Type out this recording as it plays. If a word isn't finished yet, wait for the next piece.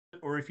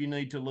or if you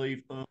need to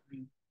leave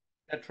early,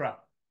 etc.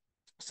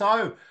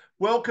 So,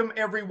 welcome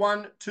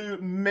everyone to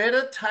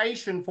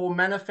Meditation for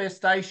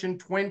Manifestation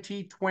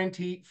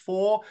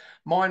 2024.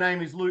 My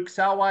name is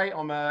𝗏𝗏.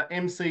 I'm a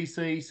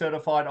MCC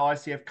certified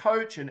ICF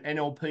coach and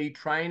NLP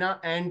trainer,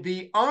 and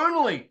the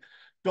only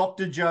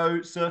Dr.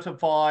 Joe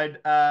certified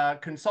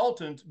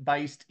consultant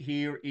based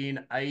here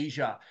in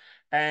Asia.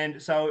 And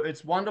so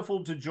it's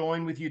wonderful to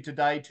join with you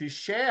today to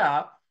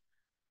share.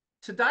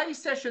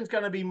 Today's session is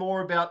going to be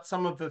more about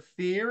some of the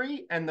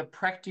theory and the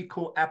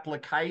practical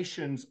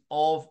applications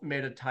of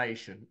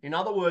meditation. In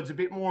other words, a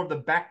bit more of the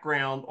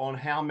background on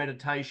how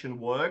meditation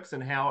works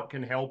and how it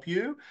can help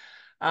you.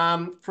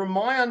 From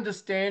my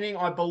understanding,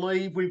 I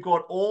believe we've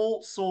got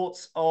all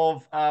sorts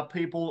of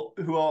people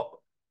who are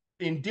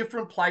in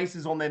different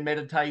places on their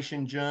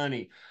meditation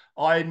journey.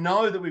 I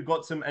know that we've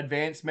got some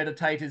advanced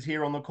meditators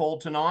here on the call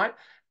tonight,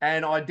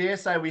 and I dare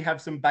say we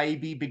have some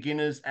baby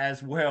beginners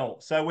as well.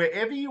 So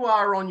wherever you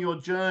are on your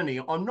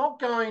journey, I'm not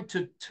going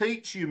to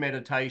teach you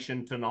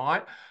meditation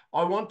tonight.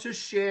 I want to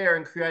share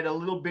and create a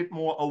little bit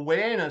more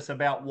awareness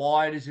about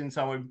why it is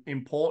so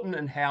important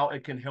and how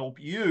it can help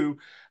you,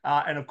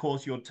 and of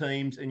course your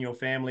teams and your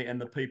family and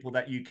the people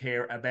that you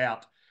care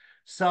about.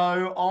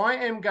 So I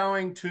am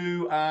going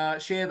to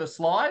share the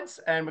slides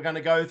and we're going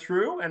to go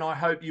through, and I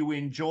hope you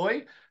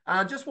enjoy.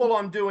 Just while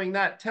I'm doing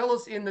that, tell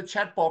us in the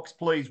chat box,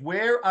 please,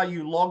 where are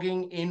you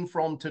logging in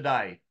from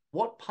today?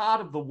 What part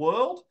of the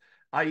world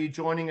are you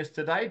joining us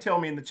today? Tell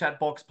me in the chat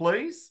box,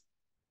 please.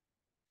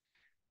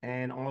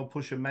 And I'll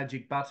push a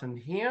magic button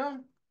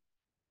here.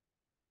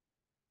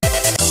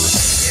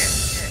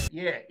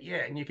 Yeah.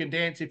 And you can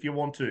dance if you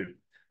want to.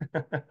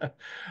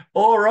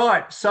 All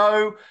right.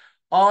 So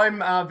I'm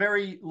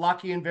very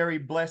lucky and very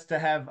blessed to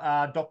have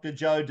Dr.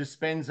 Joe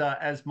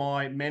Dispenza as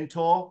my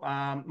mentor.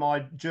 My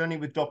journey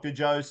with Dr.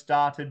 Joe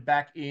started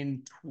back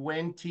in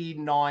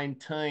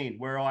 2019,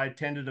 where I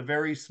attended a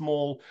very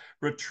small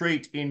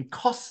retreat in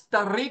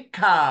Costa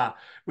Rica,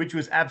 which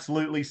was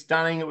absolutely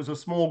stunning. It was a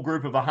small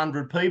group of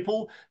 100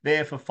 people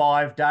there for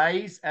 5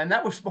 days. And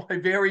that was my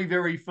very,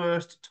 very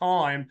first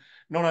time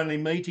not only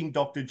meeting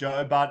Dr.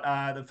 Joe, but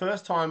the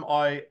first time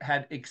I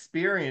had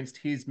experienced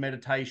his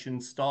meditation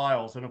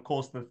styles and, of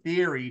course, the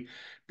theory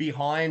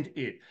behind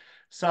it.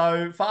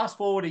 So fast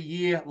forward a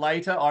year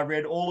later, I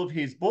read all of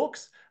his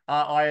books.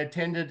 I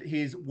attended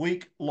his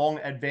week-long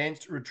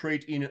advanced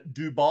retreat in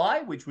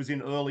Dubai, which was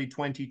in early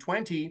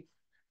 2020.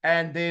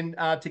 And then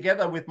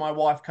together with my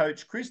wife,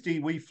 Coach Christy,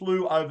 we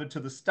flew over to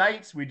the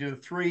States. We did a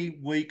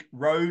 3-week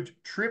road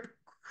trip,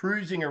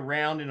 cruising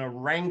around in a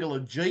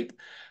Wrangler Jeep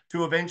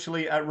to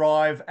eventually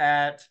arrive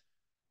at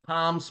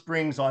Palm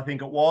Springs, I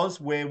think it was,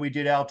 where we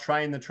did our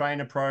Train the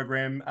Trainer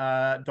program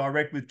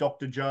direct with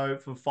Dr. Joe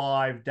for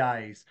 5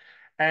 days.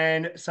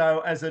 And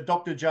so as a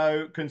Dr.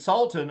 Joe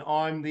consultant,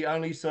 I'm the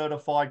only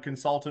certified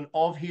consultant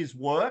of his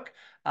work.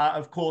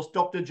 Of course,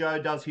 Dr.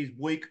 Joe does his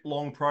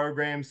week-long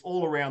programs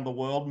all around the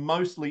world,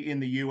 mostly in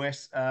the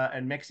US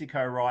and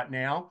Mexico right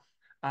now.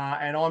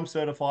 And I'm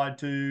certified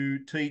to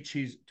teach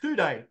his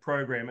 2-day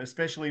program,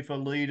 especially for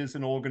leaders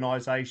and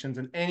organizations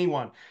and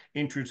anyone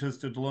interested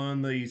to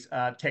learn these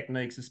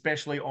techniques,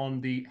 especially on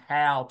the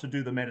how to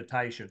do the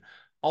meditation.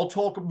 I'll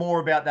talk more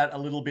about that a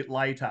little bit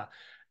later.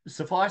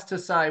 Suffice to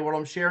say, what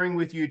I'm sharing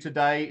with you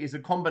today is a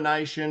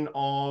combination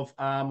of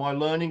my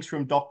learnings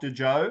from Dr.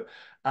 Joe,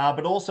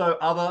 but also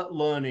other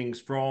learnings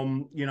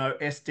from,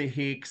 Esther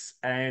Hicks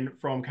and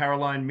from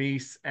Caroline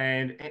Myss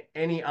and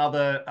any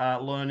other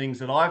learnings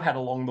that I've had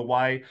along the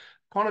way,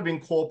 kind of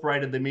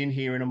incorporated them in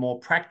here in a more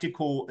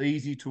practical,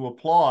 easy to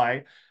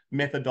apply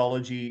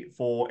methodology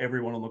for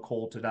everyone on the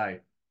call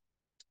today.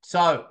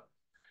 So,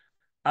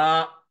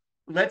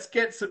 let's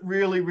get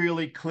really,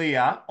 really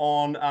clear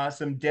on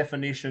some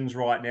definitions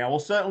right now, or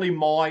certainly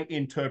my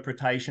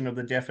interpretation of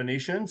the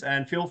definitions,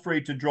 and feel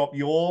free to drop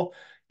your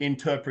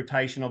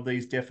interpretation of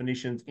these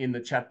definitions in the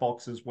chat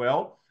box as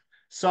well.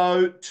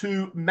 So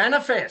to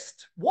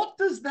manifest, what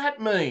does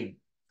that mean?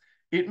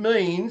 It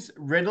means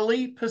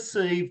readily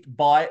perceived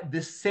by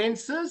the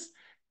senses,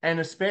 and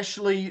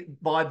especially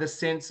by the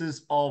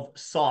senses of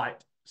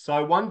sight.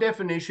 So one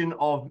definition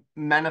of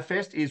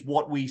manifest is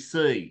what we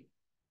see.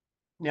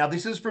 Now,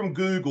 this is from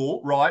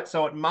Google, right?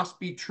 So it must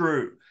be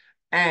true.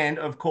 And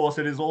of course,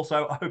 it is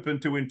also open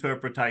to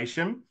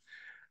interpretation.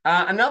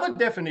 Another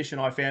definition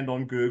I found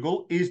on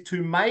Google is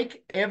to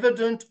make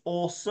evident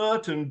or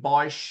certain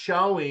by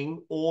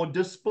showing or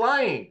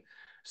displaying.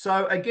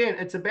 So again,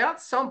 it's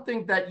about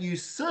something that you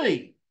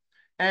see.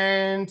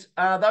 And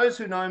those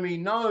who know me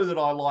know that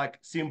I like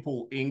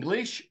simple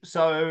English.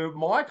 So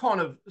my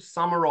kind of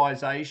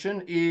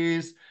summarization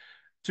is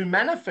to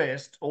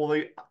manifest, or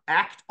the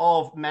act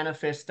of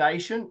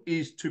manifestation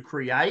is to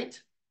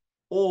create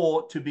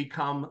or to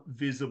become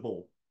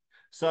visible.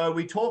 So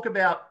we talk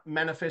about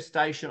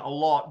manifestation a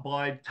lot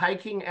by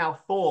taking our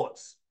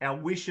thoughts, our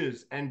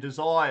wishes and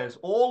desires,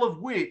 all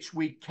of which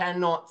we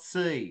cannot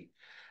see,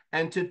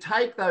 and to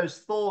take those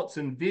thoughts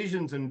and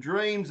visions and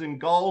dreams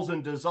and goals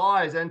and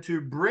desires and to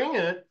bring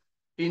it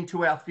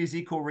into our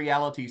physical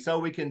reality so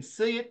we can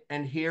see it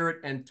and hear it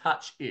and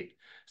touch it.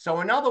 So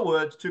in other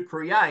words, to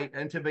create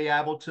and to be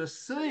able to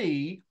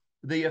see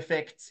the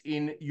effects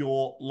in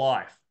your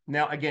life.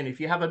 Now, again,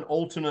 if you have an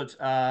alternate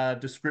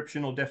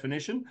description or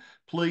definition,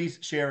 please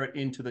share it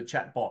into the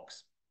chat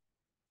box.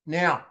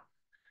 Now,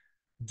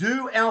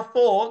 do our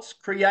thoughts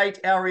create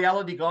our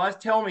reality, guys?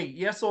 Tell me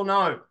yes or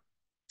no.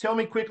 Tell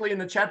me quickly in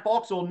the chat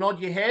box or nod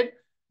your head.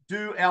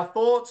 Do our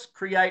thoughts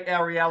create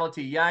our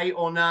reality? Yay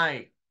or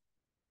nay?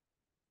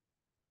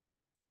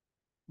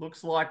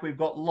 Looks like we've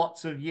got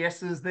lots of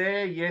yeses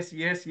there. Yes,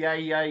 yes,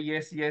 yay, yay,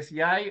 yes, yes,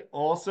 yay.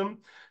 Awesome.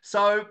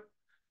 So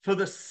for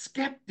the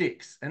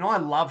skeptics, and I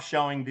love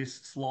showing this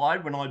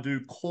slide when I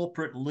do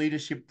corporate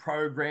leadership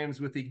programs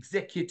with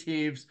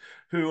executives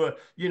who are,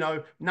 you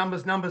know,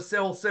 numbers, numbers,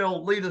 sell,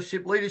 sell,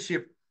 leadership,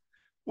 leadership.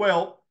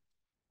 Well,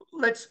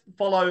 let's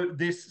follow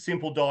this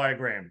simple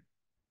diagram.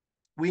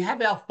 We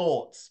have our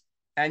thoughts,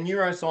 and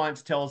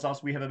neuroscience tells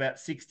us we have about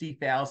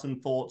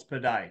 60,000 thoughts per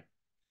day.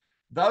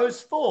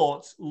 Those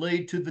thoughts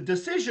lead to the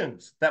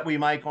decisions that we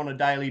make on a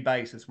daily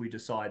basis. We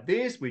decide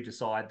this, we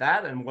decide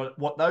that, and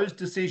what those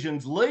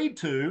decisions lead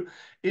to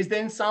is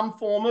then some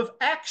form of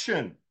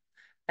action.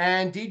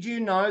 And did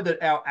you know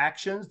that our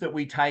actions that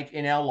we take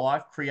in our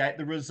life create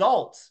the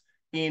results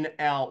in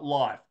our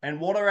life? And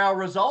what are our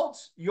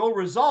results? Your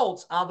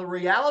results are the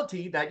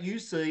reality that you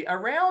see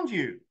around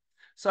you.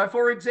 So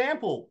for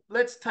example,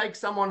 let's take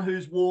someone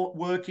who's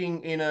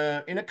working in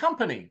a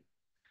company.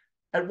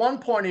 At one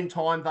point in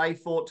time, they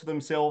thought to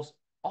themselves,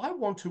 I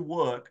want to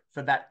work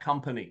for that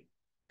company.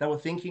 They were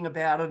thinking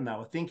about it and they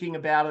were thinking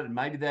about it, and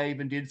maybe they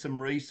even did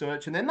some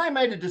research, and then they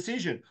made a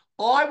decision.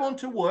 I want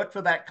to work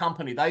for that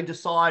company. They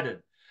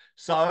decided.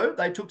 So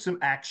they took some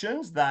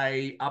actions.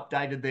 They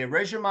updated their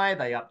resume.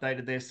 They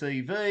updated their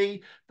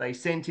CV. They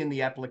sent in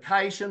the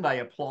application. They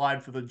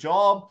applied for the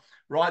job.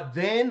 Right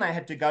then, they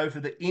had to go for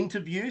the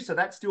interview. So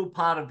that's still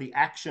part of the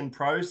action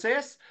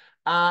process.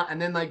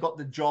 And then they got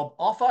the job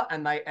offer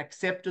and they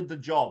accepted the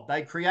job.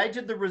 They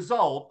created the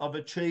result of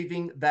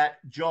achieving that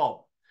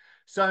job.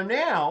 So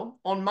now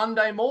on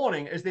Monday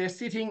morning, as they're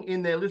sitting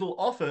in their little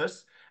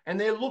office and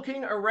they're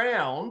looking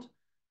around,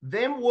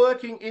 them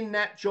working in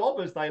that job,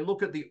 as they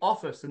look at the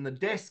office and the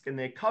desk and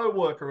their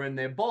co-worker and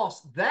their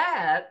boss,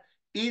 that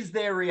is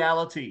their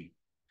reality.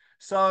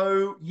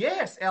 So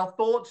yes, our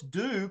thoughts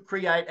do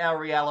create our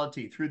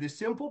reality through this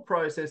simple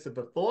process of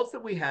the thoughts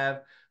that we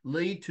have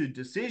lead to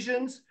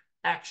decisions,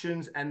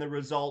 actions, and the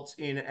results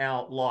in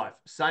our life.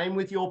 Same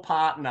with your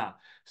partner.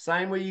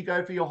 Same where you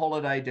go for your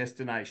holiday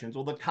destinations,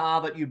 or the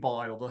car that you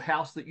buy, or the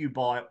house that you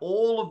buy.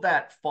 All of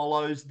that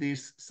follows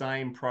this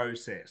same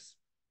process.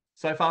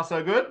 So far,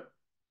 so good?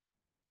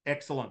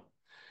 Excellent.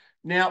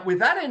 Now, with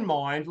that in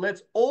mind,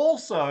 let's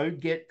also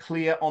get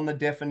clear on the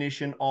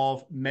definition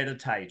of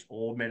meditate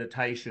or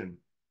meditation.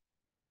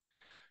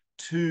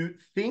 To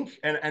think,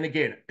 and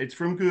again, it's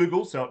from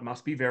Google, so it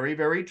must be very,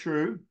 very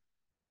true.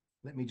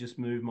 Let me just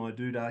move my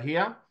doodah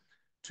here.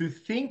 To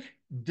think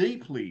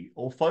deeply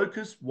or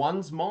focus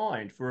one's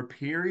mind for a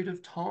period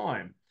of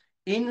time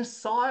in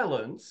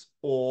silence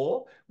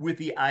or with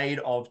the aid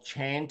of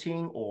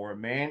chanting or a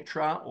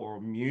mantra or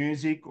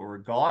music or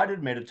a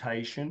guided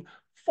meditation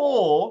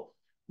for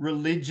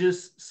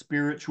religious,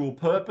 spiritual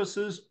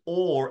purposes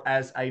or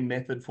as a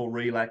method for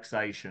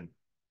relaxation.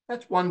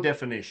 That's one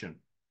definition.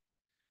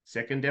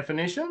 Second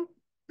definition,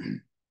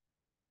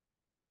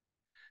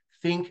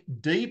 think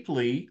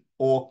deeply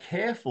or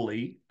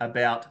carefully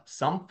about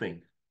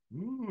something.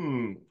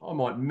 I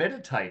might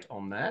meditate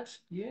on that.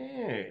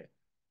 Yeah.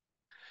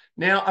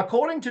 Now,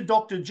 according to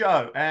Dr.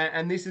 Joe,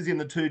 and this is in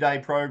the 2-day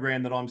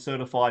program that I'm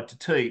certified to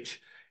teach,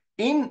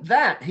 in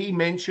that he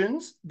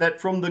mentions that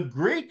from the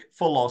Greek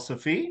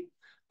philosophy,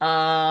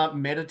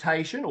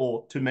 meditation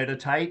or to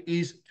meditate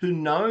is to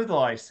know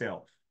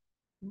thyself.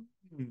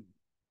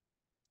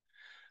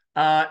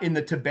 In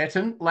the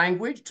Tibetan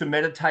language, to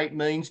meditate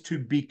means to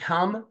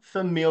become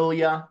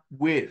familiar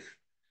with.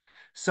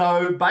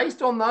 So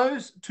based on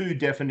those two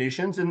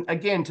definitions, and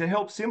again, to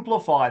help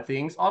simplify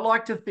things, I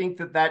like to think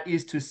that that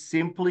is to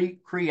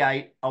simply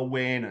create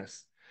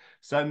awareness.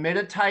 So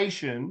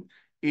meditation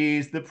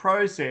is the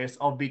process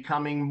of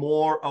becoming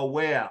more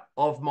aware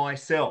of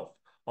myself,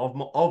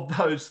 of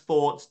those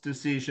thoughts,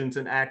 decisions,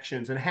 and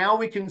actions, and how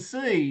we can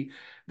see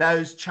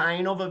those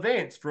chain of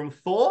events from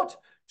thought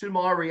to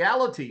my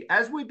reality.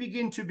 As we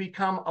begin to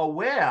become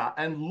aware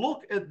and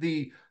look at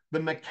the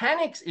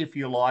mechanics, if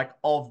you like,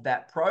 of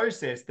that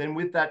process, then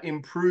with that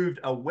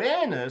improved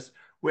awareness,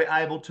 we're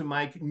able to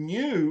make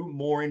new,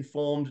 more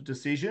informed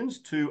decisions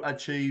to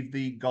achieve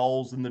the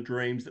goals and the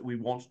dreams that we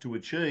want to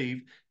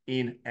achieve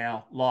in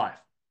our life.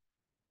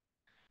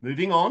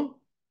 Moving on,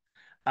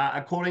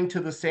 according to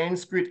the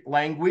Sanskrit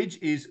language,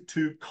 is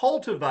to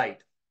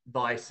cultivate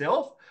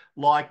thyself,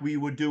 like we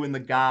would do in the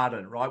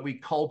garden, right? We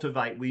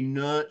cultivate, we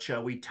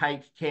nurture, we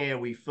take care,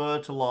 we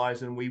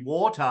fertilize, and we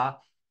water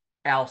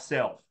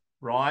ourselves,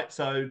 right?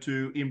 So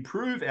to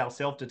improve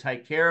ourselves, to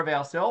take care of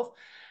ourselves.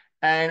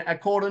 And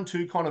according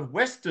to kind of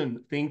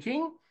Western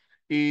thinking,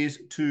 is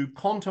to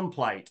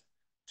contemplate,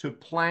 to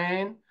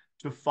plan,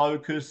 to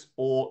focus,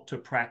 or to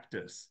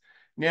practice.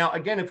 Now,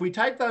 again, if we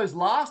take those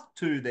last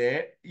two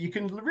there, you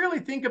can really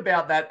think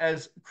about that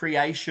as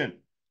creation,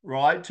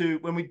 right?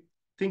 When we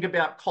think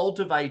about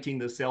cultivating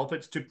the self,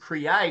 it's to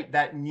create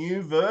that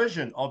new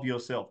version of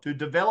yourself, to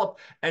develop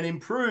and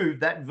improve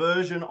that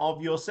version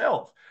of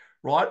yourself,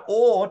 right?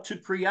 Or to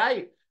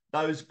create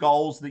those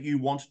goals that you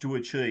want to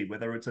achieve,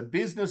 whether it's a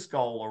business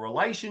goal, a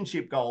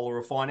relationship goal, or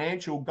a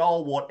financial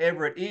goal,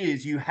 whatever it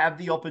is, you have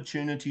the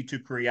opportunity to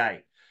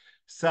create.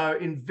 So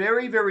in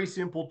very, very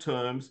simple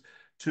terms,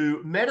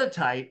 to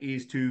meditate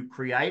is to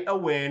create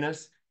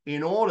awareness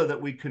in order that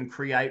we can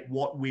create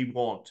what we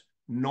want,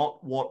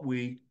 not what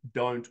we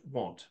don't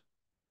want.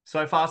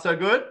 So far, so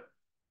good?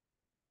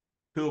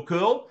 Cool,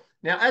 cool.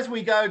 Now, as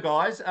we go,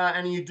 guys,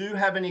 and you do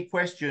have any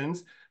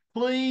questions,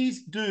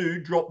 please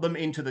do drop them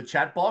into the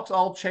chat box.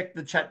 I'll check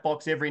the chat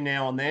box every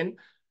now and then.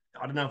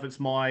 I don't know if it's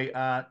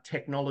my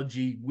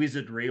technology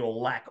wizardry or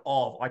lack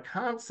of. I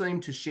can't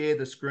seem to share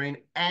the screen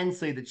and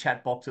see the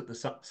chat box at the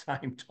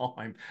same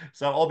time.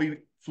 So I'll be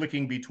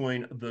flicking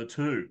between the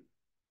two.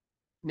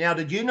 Now,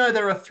 did you know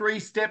there are 3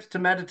 steps to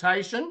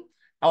meditation?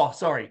 Oh,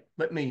 sorry.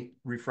 Let me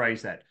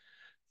rephrase that.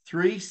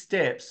 3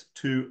 steps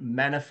to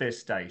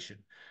manifestation.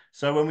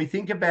 So when we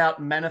think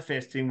about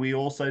manifesting, we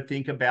also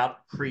think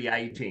about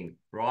creating,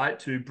 right?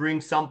 To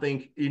bring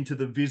something into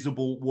the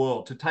visible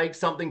world, to take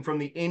something from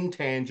the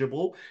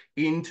intangible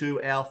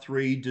into our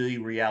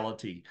 3D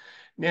reality.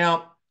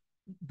 Now,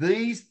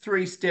 these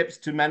 3 steps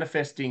to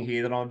manifesting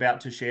here that I'm about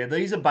to share,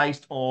 these are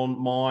based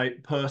on my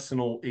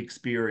personal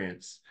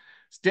experience.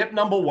 Step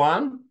number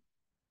 1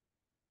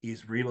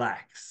 is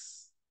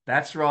relax.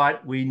 That's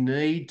right. We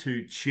need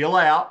to chill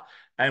out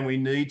and we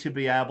need to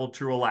be able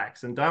to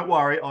relax. And don't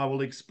worry, I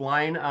will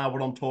explain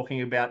what I'm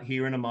talking about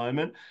here in a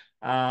moment.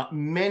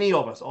 Many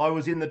of us, I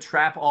was in the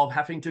trap of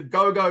having to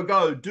go, go,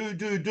 go,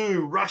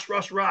 do, rush,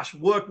 rush, rush,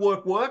 work,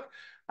 work, work,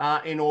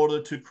 in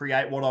order to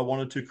create what I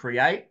wanted to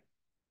create.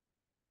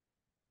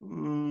 I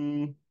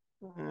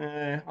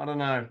don't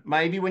know.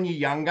 Maybe when you're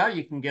younger,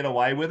 you can get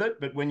away with it.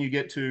 But when you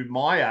get to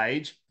my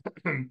age,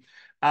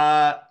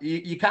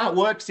 you can't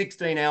work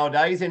 16-hour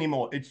days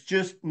anymore. It's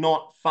just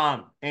not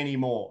fun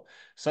anymore.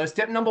 So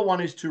step number 1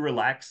 is to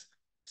relax.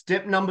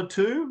 Step number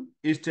 2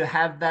 is to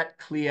have that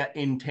clear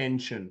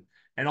intention.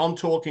 And I'm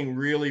talking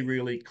really,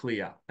 really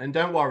clear. And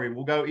don't worry,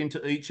 we'll go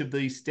into each of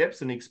these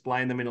steps and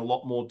explain them in a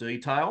lot more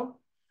detail.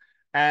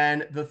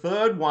 And the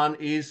third one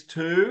is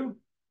to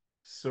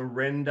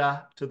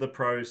surrender to the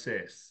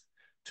process,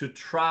 to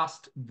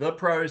trust the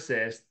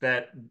process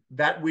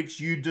that which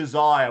you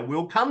desire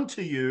will come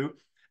to you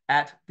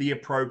at the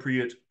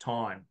appropriate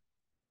time.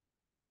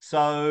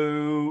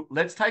 So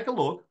let's take a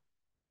look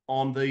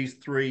on these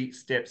 3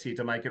 steps here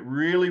to make it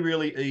really,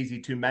 really easy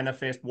to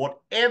manifest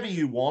whatever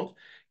you want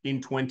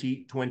in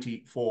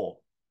 2024.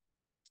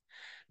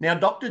 Now,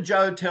 Dr.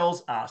 Joe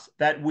tells us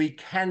that we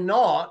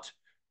cannot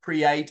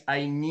create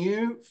a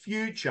new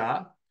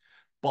future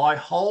by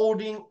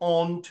holding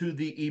on to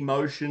the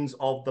emotions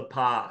of the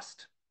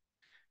past.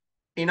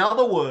 In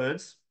other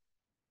words,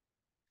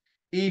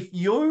 if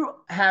you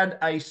had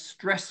a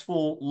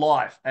stressful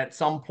life at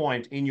some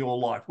point in your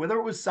life, whether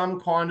it was some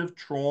kind of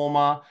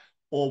trauma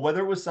or whether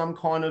it was some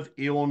kind of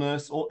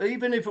illness, or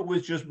even if it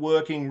was just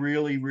working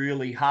really,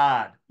 really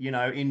hard,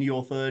 in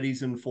your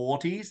 30s and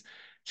 40s,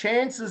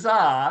 chances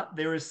are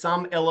there is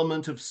some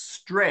element of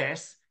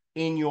stress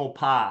in your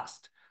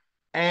past.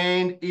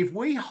 And if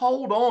we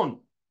hold on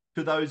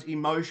to those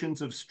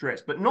emotions of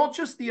stress, but not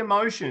just the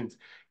emotions,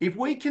 if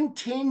we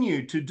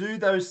continue to do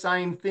those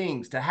same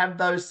things, to have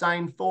those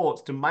same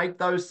thoughts, to make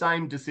those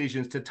same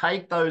decisions, to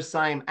take those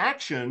same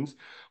actions,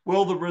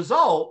 well, the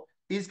result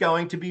is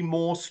going to be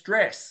more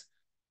stress.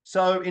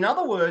 So in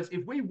other words,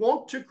 if we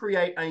want to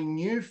create a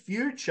new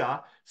future,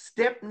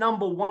 step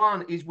number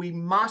 1 is we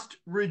must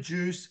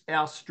reduce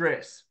our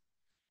stress,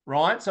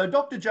 right? So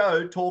Dr.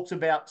 Joe talks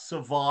about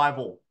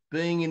survival,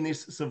 being in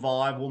this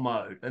survival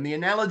mode. And the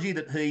analogy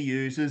that he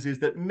uses is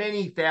that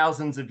many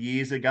thousands of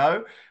years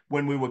ago,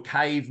 when we were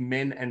cave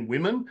men and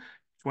women,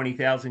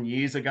 20,000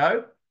 years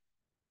ago,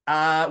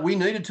 we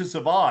needed to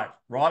survive,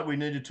 right? We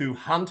needed to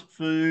hunt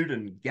food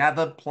and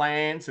gather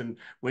plants, and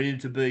we needed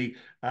to be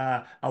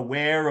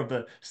aware of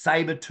the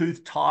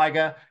saber-toothed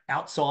tiger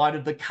outside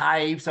of the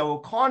cave. So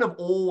we're kind of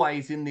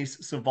always in this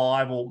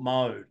survival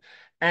mode.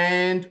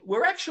 And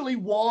we're actually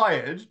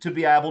wired to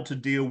be able to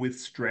deal with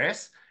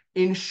stress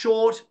in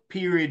short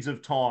periods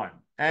of time.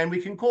 And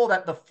we can call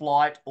that the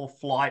flight or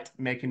flight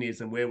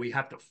mechanism, where we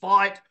have to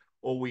fight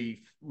or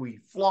we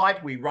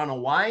flight, we run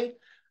away.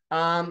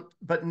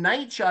 But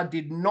nature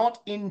did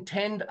not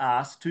intend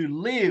us to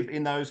live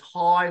in those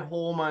high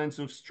hormones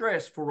of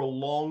stress for a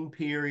long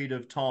period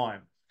of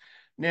time.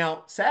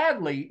 Now,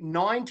 sadly,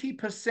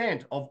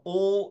 90% of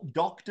all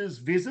doctors'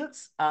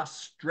 visits are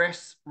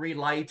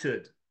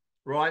stress-related,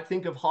 right?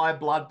 Think of high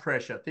blood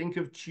pressure, think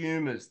of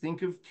tumors,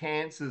 think of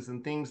cancers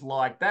and things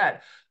like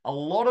that. A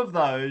lot of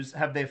those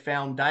have their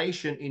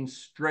foundation in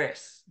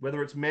stress,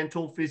 whether it's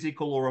mental,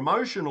 physical, or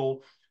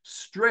emotional.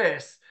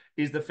 Stress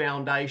is the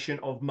foundation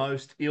of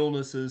most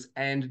illnesses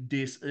and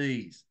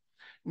dis-ease.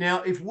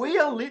 Now, if we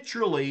are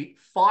literally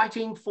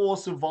fighting for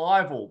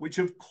survival, which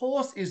of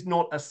course is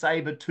not a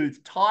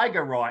saber-toothed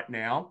tiger right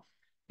now,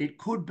 it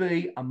could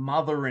be a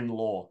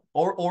mother-in-law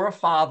or a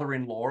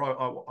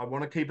father-in-law. I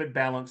want to keep it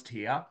balanced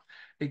here.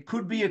 It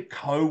could be a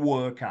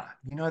co-worker.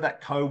 You know,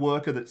 that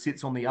co-worker that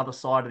sits on the other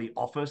side of the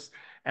office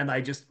and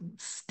they just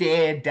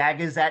stare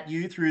daggers at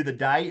you through the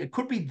day. It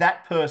could be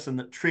that person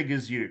that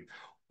triggers you.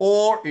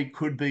 Or it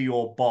could be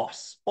your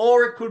boss,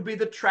 or it could be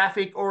the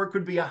traffic, or it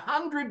could be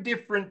 100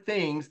 different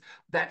things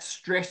that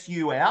stress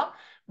you out,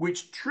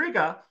 which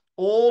trigger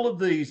all of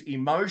these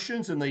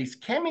emotions and these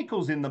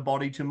chemicals in the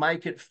body to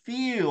make it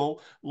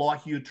feel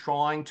like you're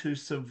trying to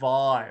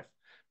survive.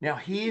 Now,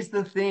 here's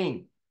the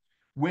thing.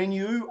 When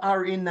you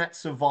are in that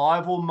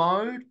survival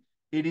mode,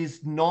 it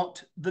is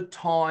not the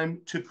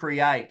time to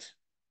create,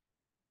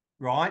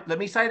 right? Let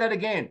me say that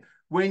again.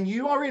 When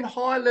you are in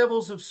high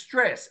levels of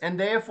stress and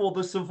therefore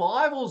the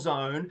survival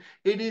zone,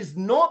 it is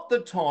not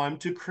the time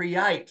to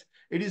create.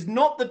 It is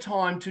not the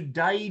time to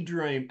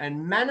daydream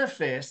and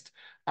manifest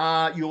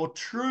your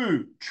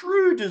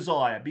true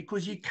desire,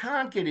 because you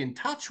can't get in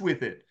touch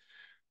with it,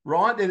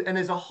 right? And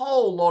there's a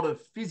whole lot of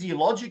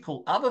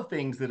physiological other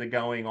things that are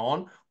going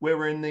on where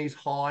we're in these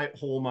high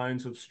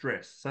hormones of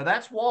stress. So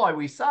that's why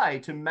we say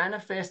to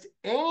manifest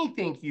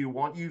anything you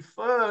want, you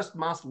first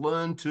must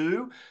learn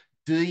to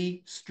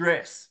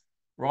de-stress,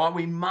 right?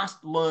 We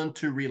must learn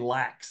to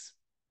relax.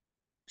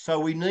 So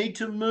we need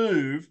to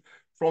move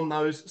from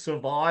those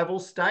survival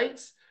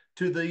states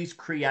to these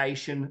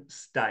creation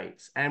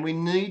states. And we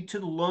need to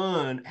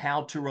learn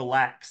how to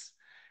relax.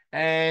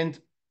 And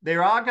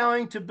there are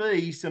going to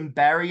be some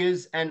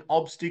barriers and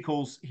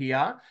obstacles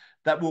here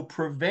that will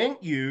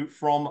prevent you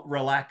from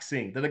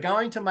relaxing, that are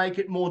going to make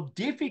it more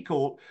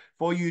difficult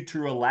for you to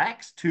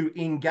relax, to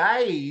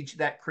engage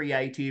that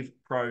creative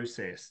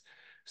process.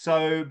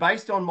 So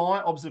based on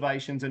my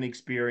observations and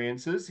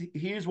experiences,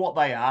 here's what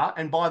they are.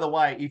 And by the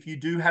way, if you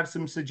do have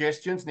some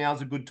suggestions,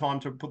 now's a good time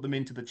to put them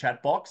into the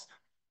chat box.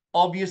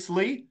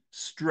 Obviously,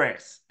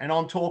 stress. And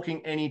I'm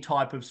talking any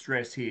type of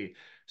stress here.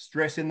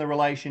 Stress in the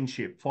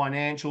relationship,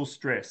 financial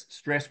stress,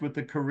 stress with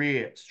the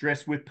career,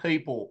 stress with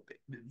people,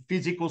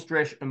 physical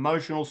stress,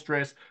 emotional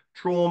stress,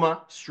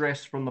 trauma,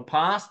 stress from the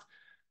past,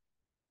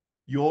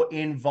 your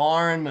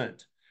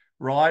environment,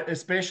 right?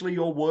 Especially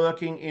your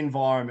working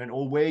environment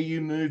or where you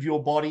move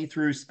your body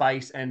through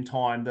space and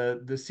time,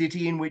 the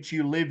city in which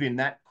you live in,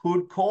 that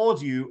could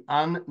cause you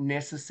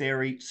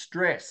unnecessary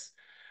stress,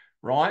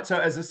 right? So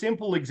as a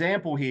simple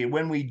example here,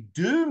 when we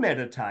do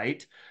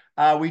meditate,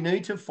 we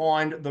need to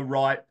find the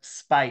right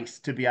space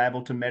to be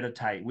able to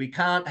meditate. We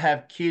can't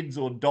have kids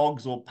or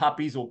dogs or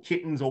puppies or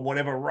kittens or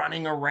whatever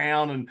running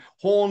around and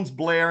horns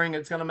blaring.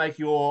 It's going to make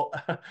your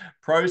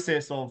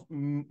process of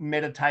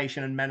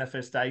meditation and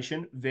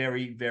manifestation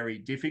very, very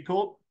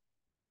difficult.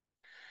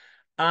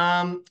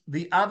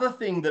 The other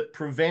thing that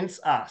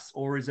prevents us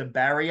or is a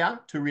barrier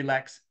to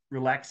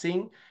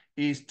relaxing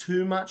is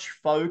too much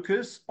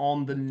focus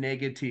on the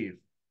negative,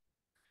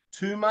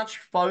 too much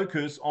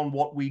focus on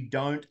what we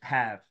don't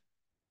have,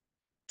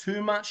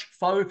 too much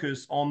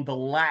focus on the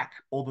lack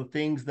or the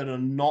things that are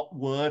not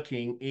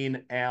working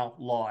in our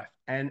life.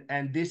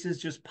 And this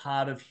is just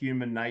part of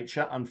human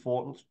nature,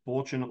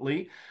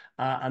 unfortunately,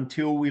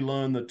 until we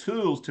learn the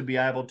tools to be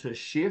able to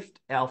shift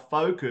our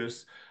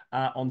focus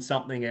on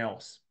something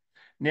else.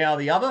 Now,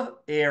 the other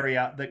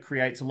area that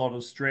creates a lot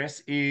of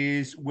stress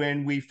is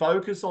when we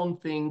focus on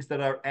things that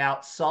are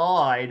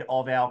outside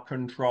of our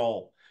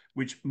control,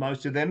 which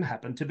most of them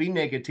happen to be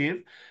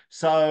negative.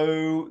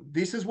 So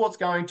this is what's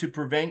going to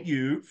prevent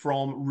you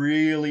from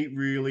really,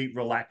 really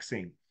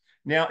relaxing.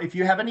 Now, if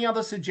you have any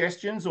other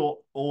suggestions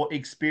or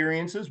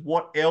experiences,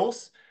 what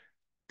else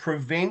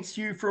prevents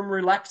you from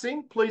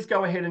relaxing, please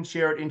go ahead and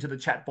share it into the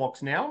chat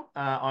box now.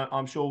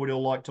 I'm sure we'd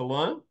all like to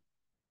learn.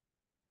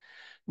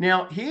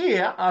 Now,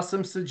 here are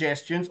some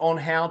suggestions on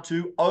how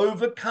to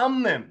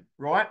overcome them,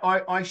 right?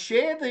 I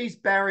share these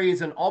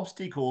barriers and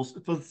obstacles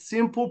for the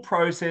simple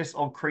process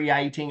of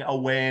creating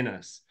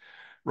awareness,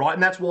 right?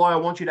 And that's why I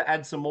want you to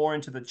add some more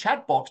into the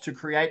chat box to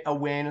create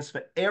awareness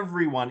for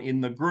everyone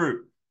in the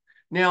group.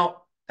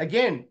 Now,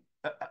 again,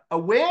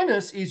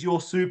 awareness is your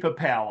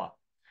superpower.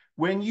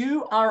 When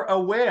you are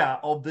aware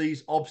of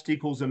these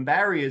obstacles and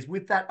barriers,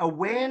 with that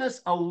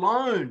awareness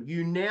alone,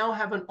 you now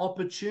have an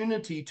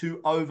opportunity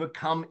to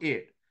overcome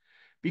it.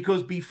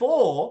 Because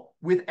before,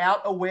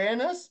 without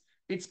awareness,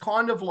 it's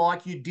kind of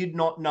like you did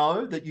not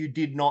know that you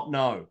did not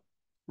know,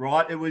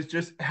 right? It was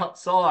just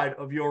outside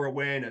of your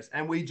awareness.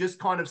 And we just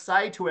kind of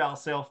say to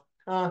ourselves,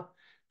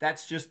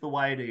 that's just the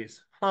way it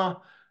is.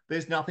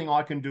 There's nothing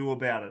I can do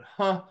about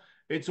it.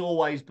 It's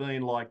always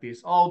been like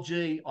this. Oh,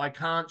 gee, I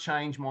can't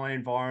change my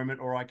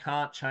environment or I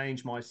can't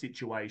change my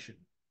situation.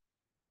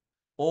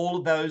 All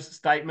of those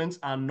statements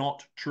are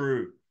not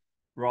true,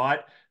 right?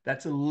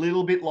 That's a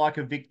little bit like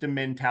a victim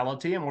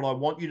mentality. And what I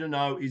want you to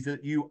know is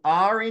that you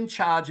are in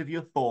charge of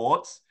your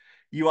thoughts.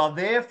 You are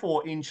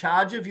therefore in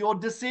charge of your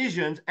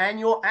decisions and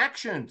your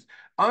actions.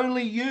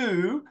 Only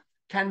you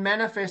can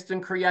manifest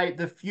and create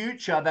the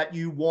future that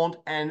you want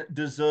and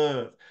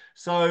deserve.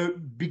 So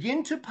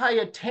begin to pay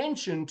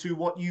attention to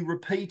what you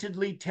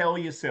repeatedly tell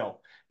yourself,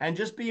 and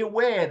just be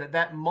aware that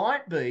that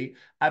might be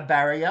a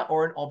barrier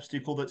or an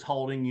obstacle that's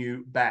holding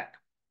you back.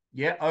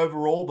 Yeah,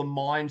 overall, the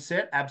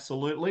mindset,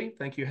 absolutely.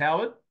 Thank you,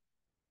 Howard.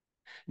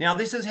 Now,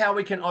 this is how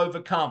we can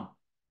overcome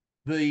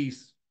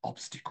these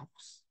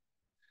obstacles.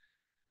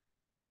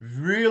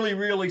 Really,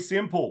 really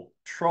simple.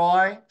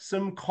 Try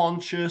some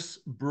conscious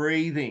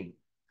breathing.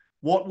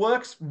 What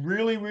works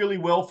really, really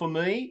well for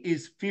me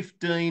is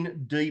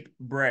 15 deep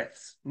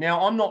breaths.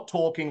 Now, I'm not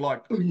talking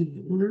like a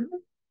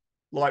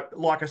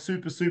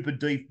super, super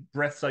deep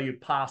breath so you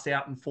pass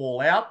out and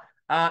fall out.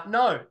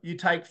 No, you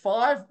take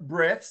 5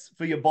 breaths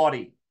for your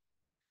body.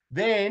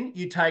 Then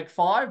you take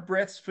 5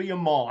 breaths for your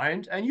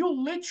mind, and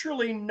you'll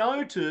literally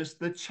notice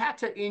the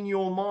chatter in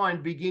your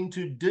mind begin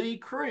to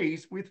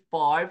decrease with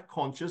 5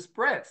 conscious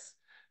breaths.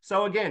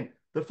 So again,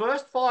 the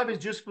first 5 is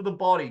just for the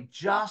body.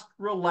 Just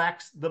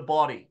relax the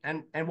body.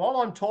 And while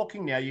I'm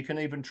talking now, you can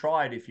even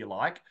try it if you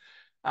like.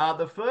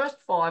 The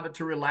first 5 are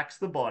to relax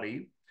the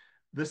body.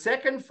 The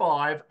second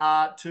 5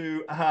 are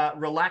to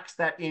relax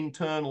that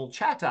internal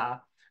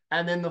chatter.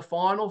 And then the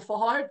final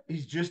 5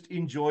 is just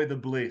enjoy the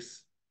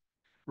bliss.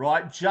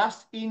 Right?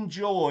 Just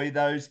enjoy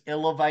those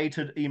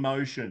elevated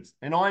emotions.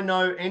 And I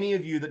know any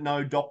of you that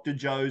know Dr.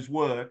 Joe's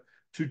work,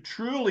 to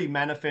truly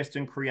manifest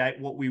and create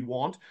what we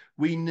want,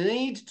 we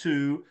need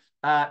to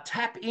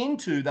tap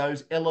into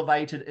those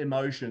elevated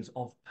emotions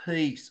of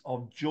peace,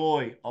 of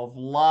joy, of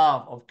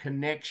love, of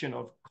connection,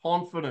 of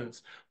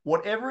confidence.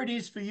 Whatever it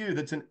is for you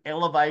that's an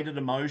elevated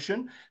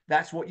emotion,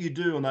 that's what you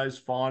do in those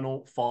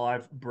final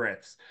 5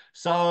 breaths.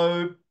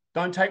 So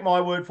don't take my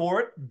word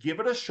for it. Give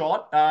it a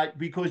shot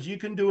because you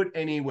can do it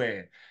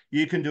anywhere.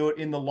 You can do it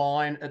in the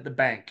line at the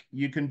bank.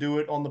 You can do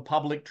it on the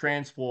public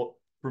transport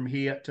from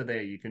here to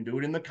there. You can do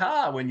it in the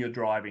car when you're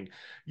driving.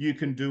 You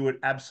can do it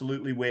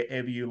absolutely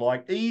wherever you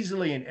like,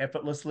 easily and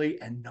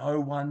effortlessly, and no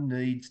one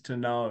needs to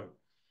know.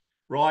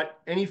 Right?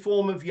 Any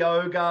form of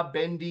yoga,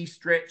 bendy,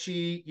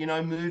 stretchy,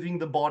 moving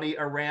the body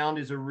around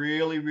is a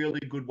really, really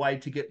good way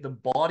to get the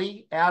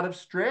body out of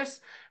stress.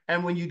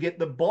 And when you get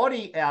the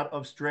body out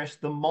of stress,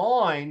 the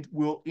mind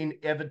will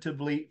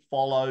inevitably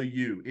follow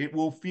you. It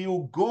will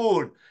feel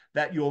good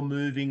that you're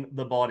moving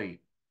the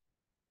body.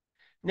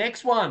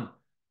 Next one,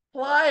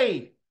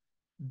 play.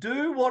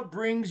 Do what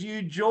brings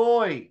you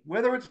joy,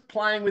 whether it's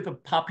playing with a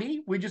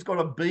puppy. We just got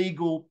a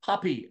beagle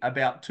puppy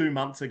about 2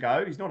 months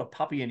ago. He's not a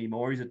puppy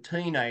anymore. He's a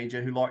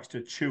teenager who likes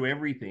to chew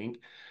everything.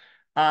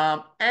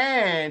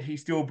 And he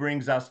still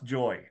brings us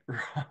joy,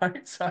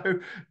 right? So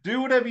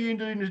do whatever you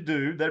need to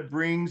do that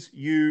brings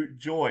you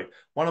joy.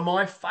 One of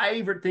my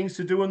favorite things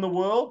to do in the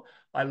world,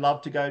 I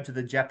love to go to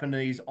the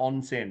Japanese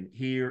onsen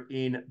here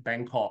in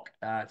Bangkok.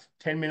 It's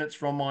 10 minutes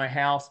from my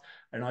house,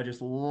 and I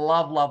just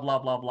love, love,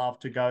 love, love, love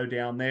to go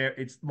down there.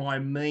 It's my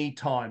me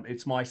time.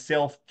 It's my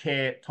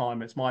self-care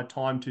time. It's my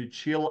time to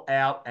chill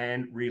out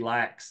and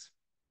relax.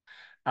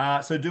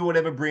 So do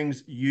whatever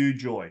brings you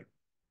joy.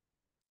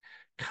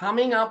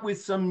 Coming up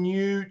with some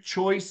new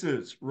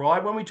choices,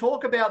 right? When we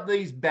talk about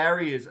these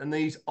barriers and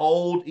these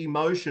old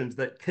emotions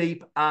that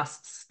keep us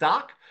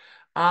stuck,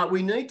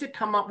 we need to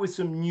come up with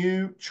some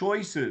new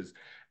choices.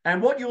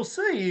 And what you'll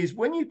see is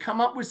when you come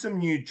up with some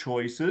new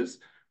choices,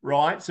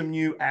 right, some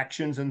new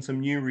actions and some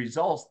new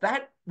results,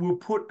 that will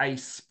put a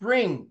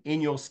spring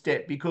in your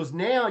step, because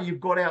now you've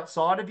got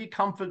outside of your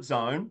comfort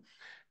zone,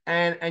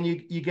 and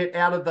you get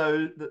out of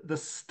the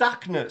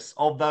stuckness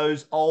of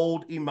those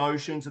old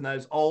emotions and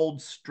those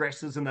old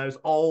stresses and those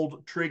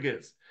old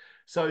triggers.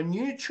 So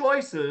new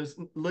choices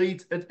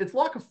leads, it's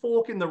like a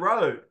fork in the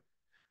road.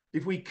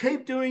 If we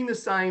keep doing the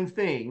same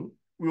thing,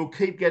 we'll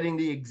keep getting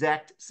the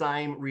exact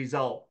same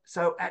result.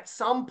 So at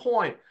some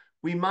point,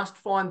 we must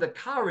find the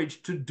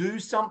courage to do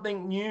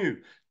something new,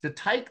 to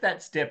take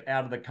that step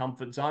out of the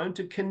comfort zone,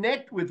 to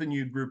connect with a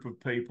new group of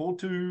people,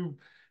 to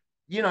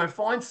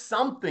find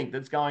something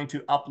that's going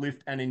to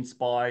uplift and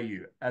inspire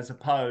you, as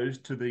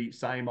opposed to the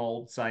same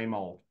old, same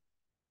old.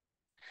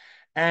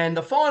 And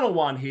the final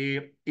one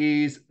here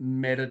is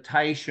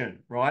meditation,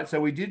 right? So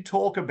we did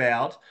talk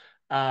about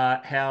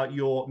how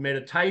your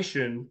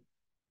meditation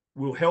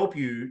will help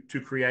you to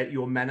create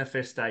your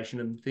manifestation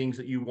and things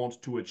that you want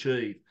to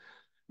achieve.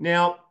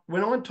 Now,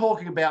 when I'm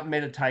talking about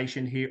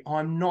meditation here,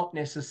 I'm not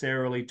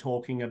necessarily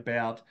talking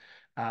about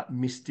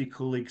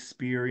mystical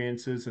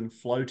experiences and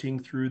floating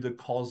through the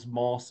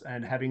cosmos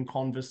and having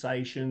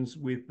conversations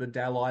with the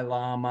Dalai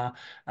Lama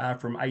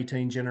from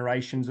 18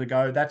 generations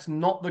ago. That's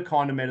not the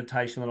kind of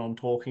meditation that I'm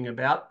talking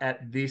about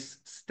at this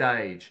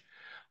stage.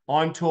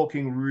 I'm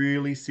talking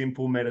really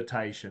simple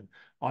meditation.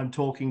 I'm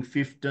talking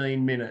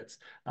 15 minutes,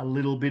 a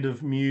little bit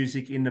of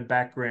music in the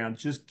background,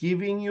 just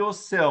giving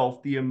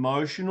yourself the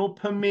emotional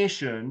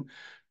permission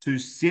to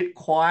sit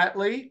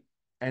quietly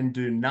and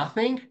do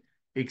nothing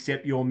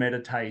except your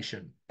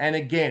meditation. And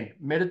again,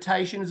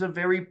 meditation is a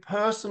very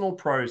personal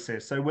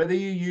process. So whether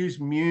you use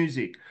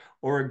music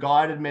or a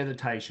guided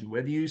meditation,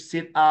 whether you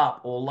sit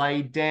up or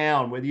lay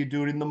down, whether you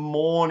do it in the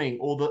morning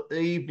or the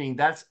evening,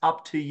 that's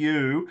up to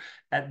you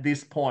at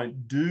this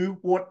point. Do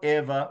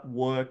whatever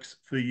works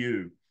for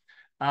you.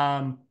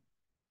 And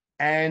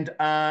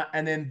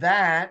then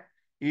that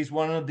is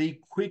one of the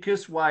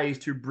quickest ways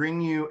to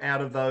bring you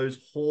out of those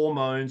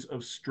hormones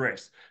of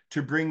stress,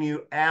 to bring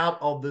you out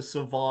of the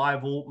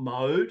survival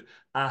mode,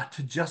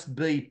 to just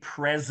be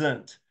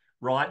present,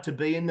 right? To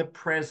be in the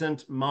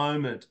present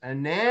moment.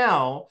 And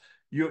now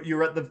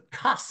you're at the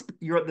cusp,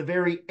 you're at the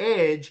very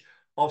edge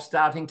of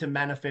starting to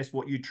manifest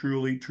what you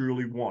truly,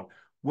 truly want.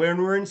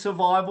 When we're in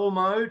survival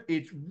mode,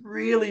 it's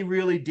really,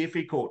 really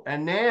difficult.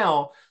 And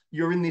now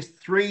you're in this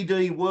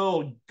 3D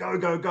world, go,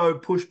 go, go,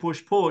 push,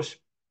 push, push.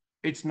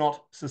 It's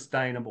not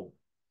sustainable.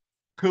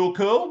 Cool,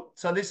 cool.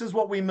 So this is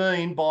what we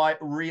mean by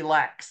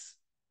relax.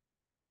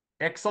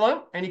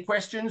 Excellent. Any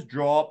questions?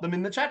 Drop them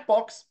in the chat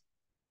box.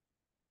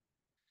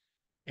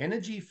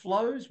 Energy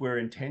flows where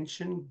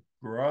intention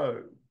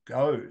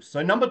goes.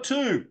 So number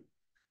 2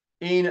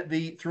 in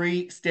the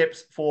 3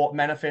 steps for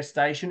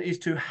manifestation is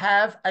to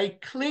have a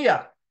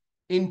clear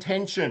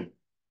intention.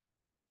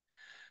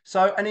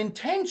 So an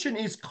intention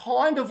is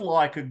kind of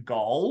like a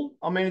goal.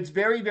 I mean, it's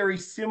very, very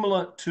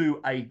similar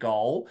to a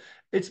goal.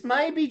 It's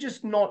maybe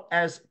just not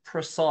as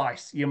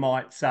precise, you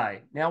might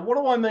say. Now, what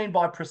do I mean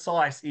by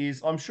precise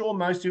is I'm sure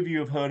most of you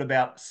have heard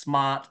about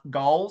SMART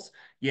goals.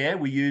 Yeah,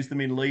 we use them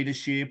in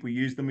leadership. We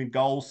use them in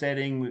goal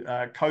setting.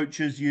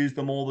 Coaches use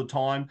them all the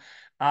time.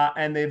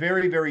 And they're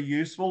very, very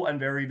useful and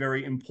very,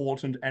 very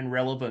important and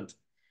relevant.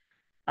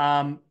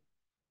 And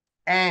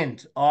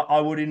I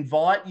would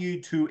invite you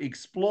to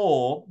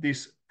explore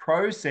this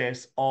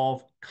process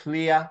of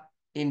clear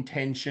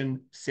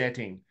intention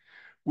setting,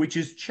 which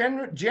is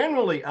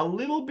generally a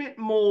little bit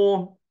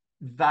more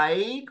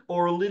vague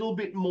or a little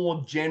bit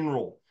more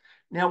general.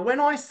 Now, when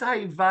I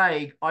say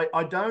vague,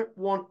 I don't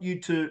want you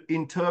to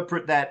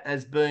interpret that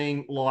as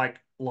being like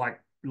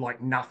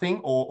nothing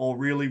or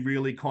really,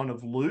 really kind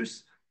of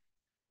loose.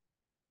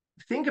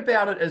 Think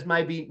about it as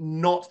maybe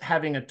not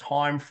having a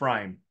time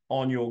frame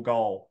on your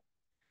goal.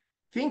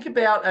 Think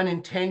about an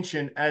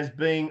intention as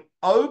being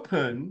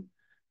open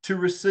to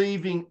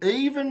receiving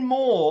even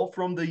more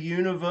from the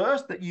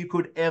universe that you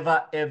could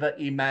ever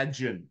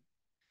imagine.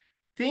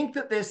 Think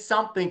that there's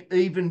something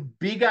even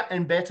bigger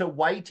and better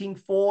waiting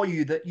for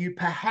you that you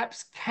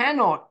perhaps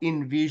cannot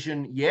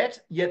envision yet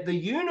the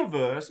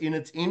universe, in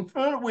its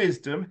infinite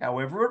wisdom,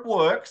 however it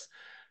works,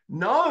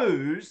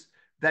 knows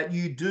that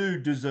you do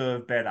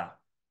deserve better,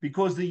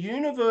 because the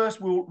universe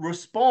will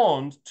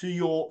respond to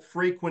your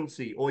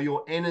frequency or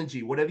your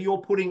energy. Whatever you're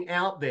putting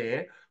out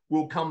there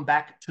will come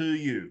back to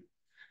you.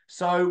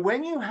 So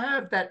when you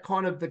have that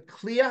kind of the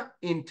clear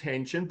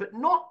intention, but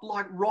not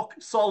like rock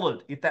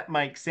solid, if that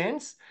makes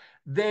sense,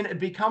 then it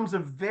becomes a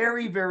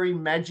very, very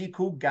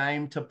magical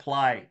game to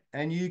play.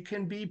 And you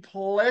can be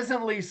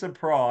pleasantly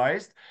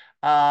surprised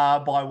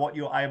by what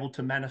you're able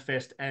to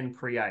manifest and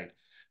create.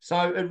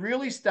 So it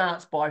really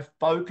starts by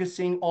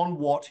focusing on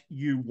what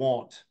you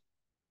want.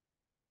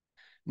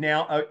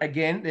 Now,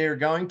 again, there are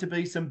going to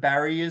be some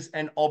barriers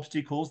and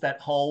obstacles that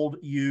hold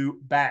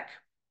you back.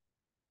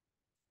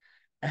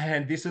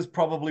 And this is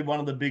probably one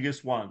of the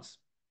biggest ones.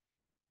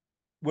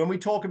 When we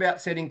talk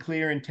about setting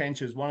clear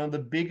intentions, one of the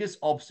biggest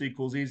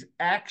obstacles is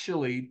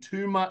actually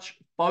too much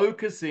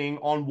focusing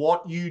on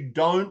what you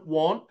don't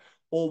want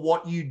or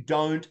what you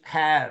don't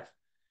have,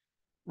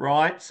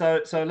 right?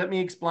 So let me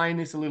explain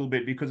this a little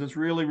bit, because it's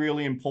really,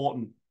 really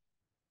important.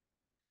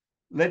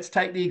 Let's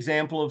take the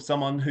example of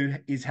someone who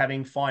is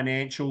having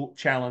financial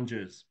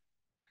challenges.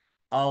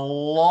 A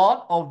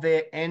lot of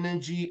their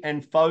energy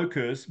and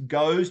focus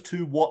goes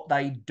to what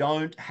they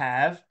don't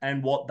have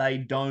and what they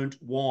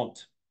don't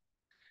want.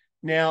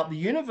 Now, the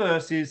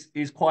universe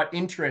is quite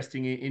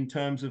interesting in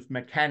terms of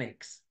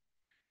mechanics.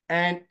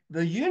 And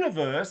the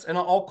universe, and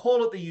I'll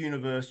call it the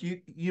universe,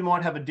 you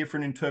might have a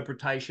different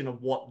interpretation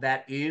of what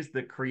that is,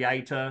 the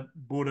creator,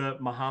 Buddha,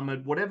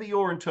 Muhammad, whatever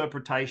your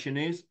interpretation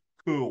is,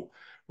 cool.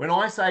 When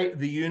I say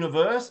the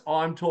universe,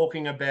 I'm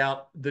talking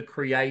about the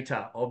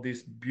creator of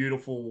this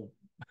beautiful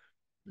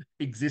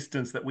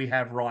existence that we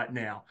have right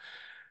now.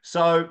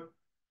 So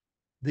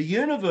the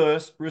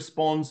universe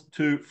responds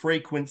to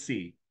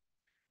frequency.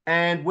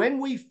 And when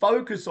we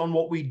focus on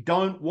what we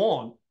don't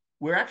want,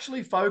 we're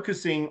actually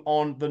focusing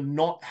on the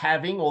not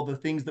having or the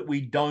things that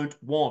we don't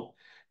want.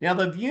 Now,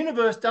 the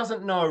universe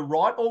doesn't know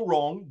right or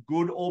wrong,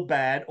 good or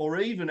bad, or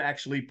even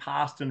actually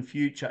past and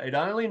future. It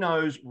only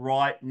knows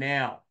right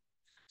now.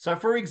 So,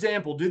 for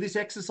example, do this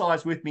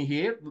exercise with me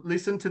here.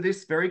 Listen to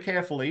this very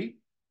carefully.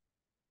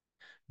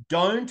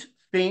 Don't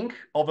think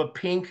of a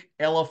pink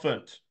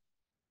elephant.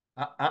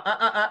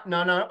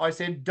 No, I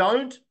said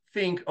don't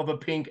think of a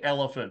pink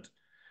elephant.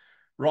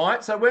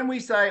 Right? So when we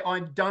say, I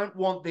don't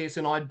want this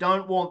and I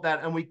don't want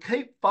that, and we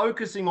keep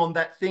focusing on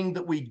that thing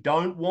that we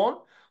don't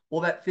want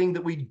or that thing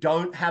that we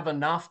don't have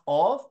enough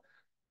of,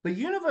 the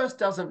universe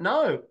doesn't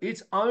know.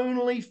 It's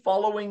only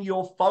following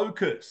your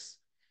focus.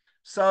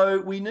 So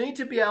we need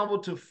to be able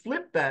to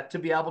flip that to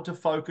be able to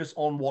focus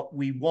on what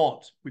we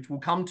want, which we'll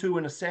come to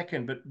in a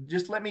second. But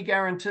just let me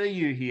guarantee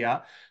you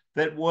here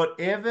that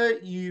whatever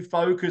you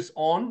focus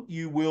on,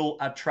 you will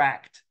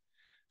attract.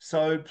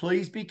 So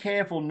please be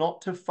careful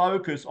not to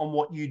focus on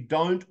what you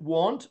don't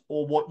want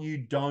or what you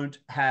don't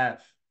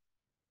have.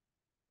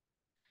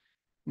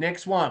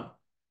 Next one.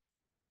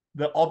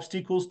 The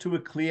obstacles to a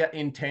clear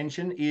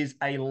intention is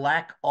a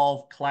lack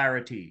of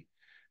clarity.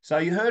 So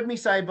you heard me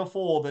say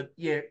before that,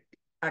 yeah,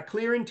 a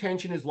clear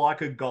intention is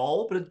like a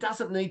goal, but it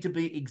doesn't need to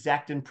be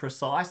exact and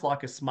precise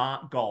like a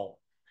SMART goal.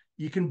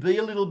 You can be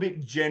a little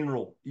bit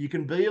general. You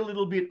can be a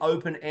little bit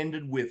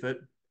open-ended with it,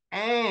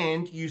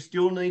 and you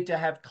still need to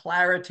have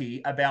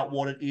clarity about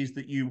what it is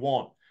that you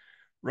want,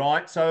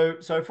 right? So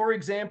for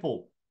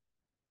example,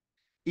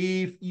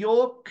 if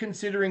you're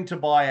considering to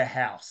buy a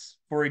house,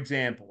 for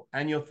example,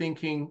 and you're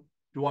thinking,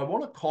 do I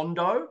want a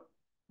condo,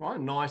 right?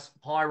 Nice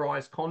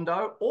high-rise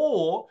condo,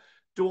 or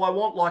do I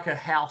want like a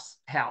house,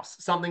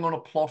 something on a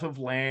plot of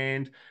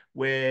land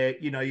where,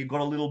 you know, you've got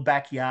a little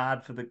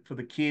backyard for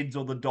the kids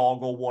or the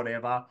dog or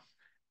whatever.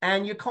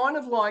 And you're kind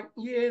of like,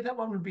 yeah, that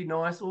one would be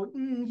nice, or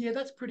yeah,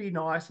 that's pretty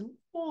nice. And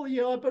oh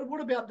yeah, but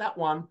what about that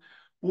one?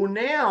 Well,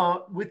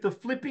 now with the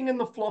flipping and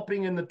the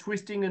flopping and the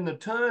twisting and the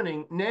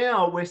turning,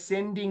 now we're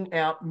sending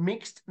out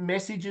mixed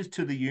messages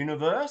to the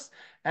universe,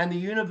 and the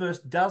universe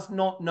does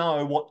not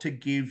know what to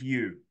give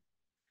you.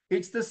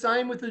 It's the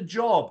same with a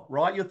job,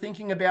 right? You're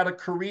thinking about a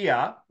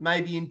career,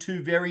 maybe in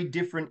two very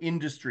different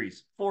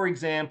industries. For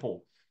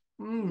example,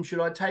 should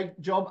I take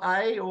job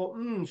A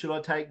or should I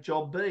take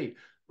job B?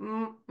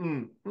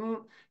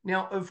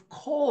 Now, of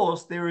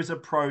course, there is a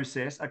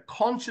process, a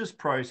conscious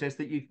process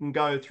that you can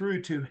go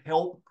through to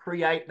help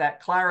create that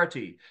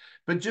clarity.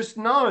 But just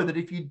know that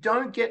if you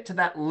don't get to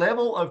that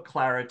level of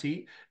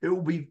clarity, it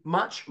will be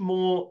much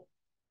more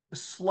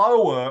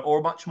slower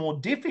or much more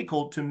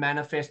difficult to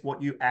manifest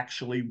what you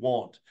actually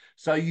want.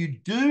 So you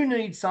do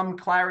need some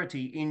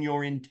clarity in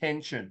your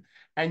intention.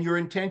 And your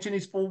intention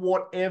is for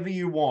whatever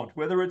you want,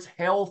 whether it's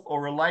health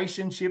or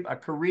relationship, a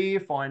career,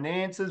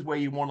 finances, where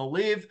you want to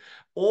live.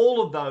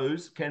 All of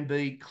those can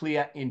be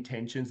clear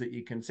intentions that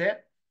you can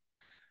set.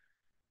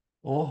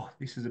 Oh,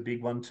 this is a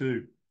big one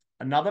too.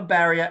 Another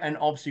barrier and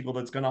obstacle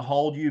that's going to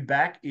hold you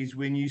back is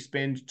when you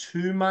spend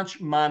too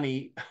much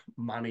money,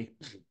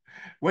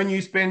 when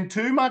you spend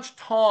too much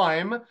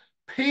time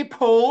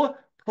people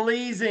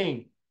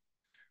pleasing,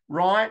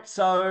 right?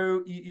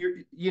 So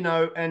you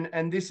know,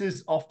 and this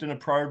is often a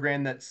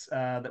program that's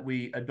that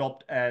we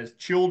adopt as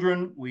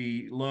children.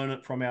 We learn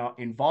it from our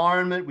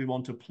environment. We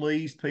want to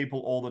please people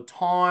all the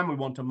time. We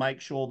want to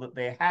make sure that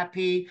they're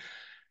happy,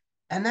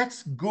 and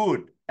that's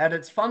good. At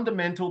its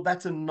fundamental,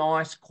 that's a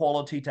nice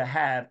quality to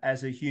have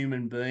as a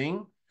human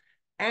being.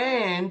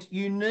 And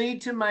you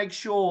need to make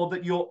sure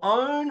that your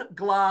own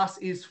glass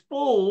is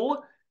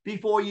full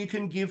before you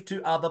can give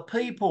to other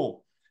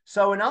people.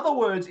 So in other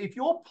words, if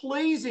you're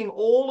pleasing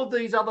all of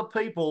these other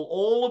people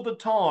all of the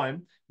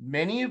time,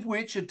 many of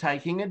which are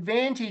taking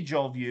advantage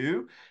of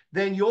you,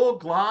 then your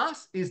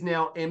glass is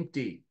now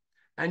empty.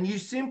 And you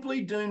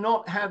simply do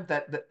not have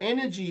the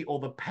energy or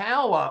the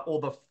power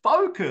or the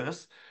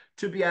focus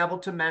to be able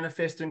to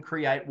manifest and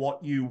create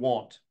what you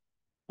want.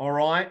 All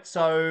right.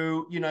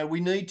 So, you know, we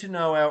need to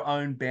know our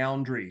own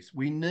boundaries.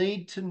 We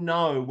need to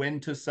know when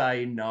to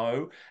say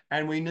no,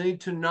 and we need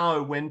to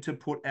know when to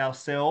put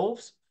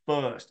ourselves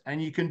first.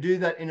 And you can do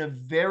that in a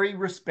very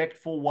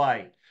respectful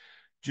way.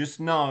 Just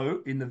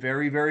know in the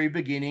very, very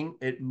beginning,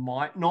 it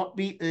might not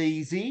be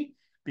easy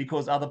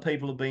because other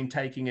people have been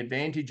taking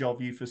advantage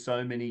of you for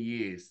so many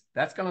years.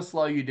 That's going to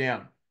slow you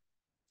down.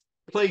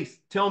 Please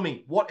tell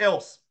me what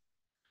else?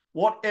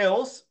 What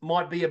else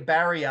might be a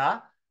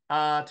barrier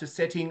to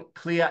setting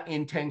clear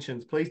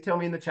intentions? Please tell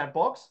me in the chat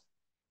box.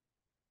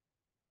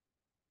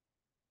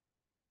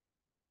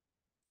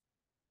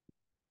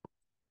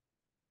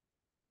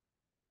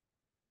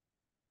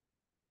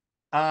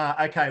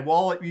 Okay,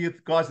 while you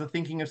guys are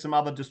thinking of some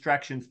other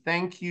distractions,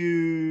 thank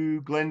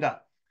you, Glenda.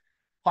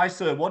 Hi,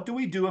 sir. What do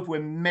we do if we're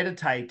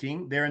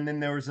meditating there and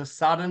then there is a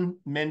sudden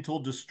mental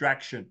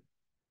distraction?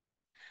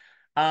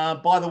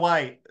 By the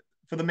way,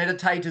 for the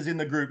meditators in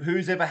the group,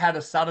 who's ever had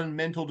a sudden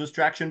mental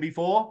distraction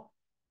before?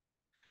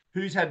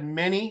 Who's had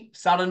many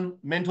sudden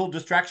mental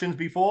distractions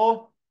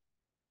before?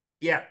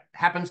 Yeah,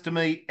 happens to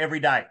me every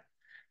day.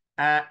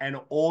 And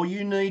all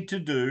you need to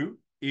do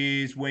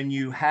is when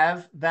you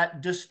have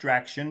that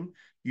distraction,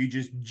 you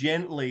just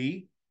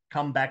gently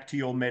come back to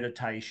your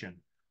meditation.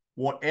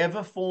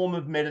 Whatever form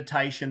of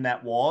meditation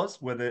that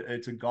was, whether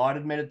it's a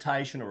guided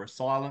meditation or a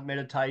silent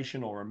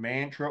meditation or a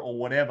mantra or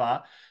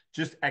whatever,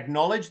 just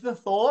acknowledge the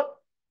thought,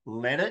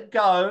 let it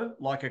go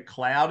like a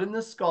cloud in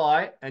the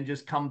sky, and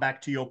just come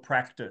back to your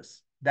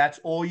practice. That's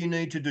all you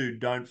need to do.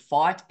 Don't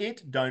fight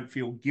it. Don't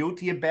feel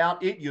guilty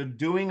about it. You're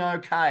doing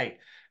okay.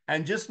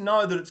 And just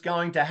know that it's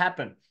going to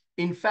happen.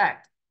 In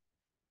fact,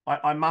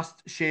 I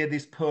must share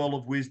this pearl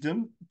of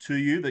wisdom to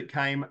you that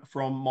came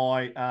from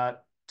my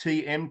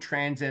TM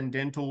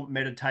Transcendental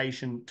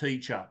Meditation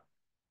teacher.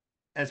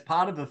 As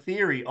part of the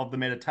theory of the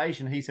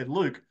meditation, he said,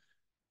 Luke,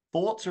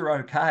 thoughts are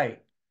okay,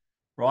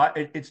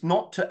 right? It's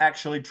not to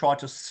actually try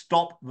to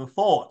stop the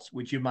thoughts,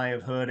 which you may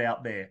have heard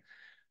out there.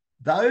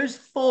 Those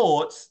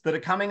thoughts that are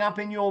coming up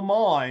in your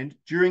mind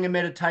during a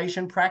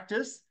meditation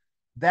practice,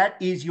 that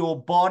is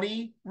your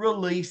body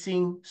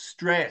releasing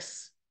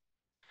stress.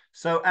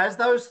 So as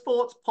those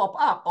thoughts pop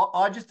up,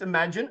 I just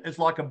imagine it's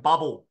like a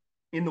bubble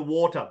in the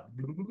water.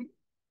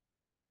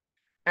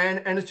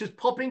 And it's just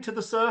popping to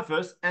the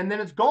surface and then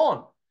it's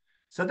gone.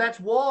 So that's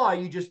why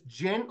you just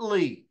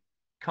gently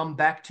come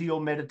back to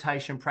your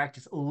meditation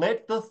practice.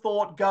 Let the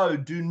thought go.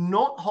 Do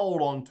not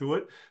hold on to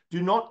it.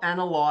 Do not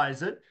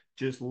analyze it.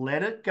 Just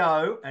let it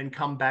go and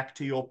come back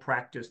to your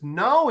practice,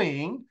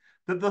 knowing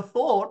that the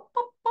thought,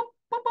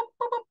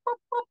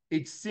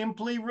 it's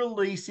simply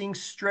releasing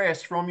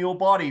stress from your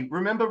body.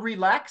 Remember,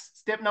 relax,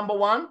 step number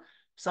one.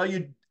 So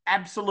you're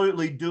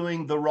absolutely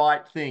doing the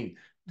right thing.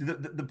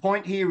 The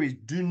point here is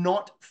do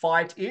not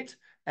fight it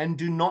and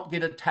do not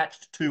get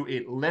attached to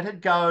it. Let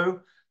it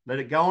go. Let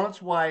it go on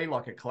its way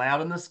like a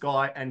cloud in the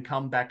sky and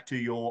come back to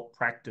your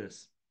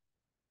practice.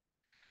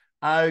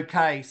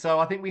 Okay, so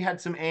I think we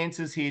had some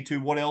answers here to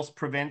what else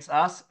prevents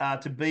us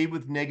to be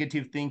with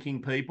negative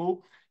thinking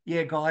people.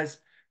 Yeah, guys,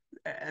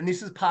 and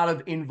this is part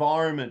of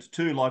environment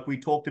too, like we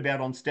talked about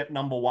on step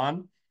number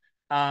one.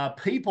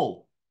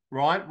 People,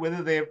 right?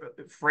 Whether they're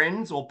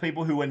friends or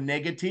people who are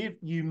negative,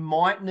 you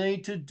might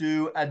need to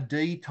do a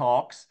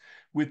detox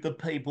with the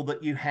people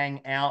that you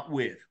hang out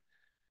with,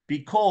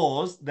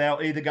 because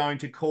they're either going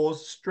to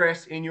cause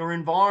stress in your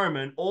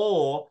environment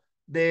or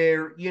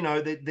they're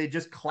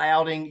just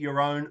clouding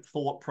your own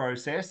thought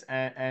process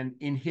and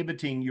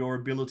inhibiting your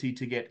ability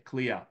to get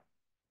clear.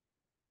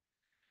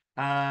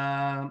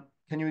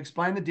 Can you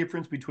explain the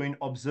difference between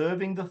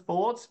observing the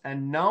thoughts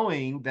and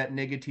knowing that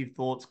negative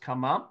thoughts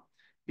come up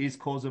is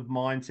cause of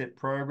mindset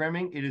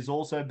programming? It is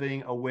also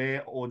being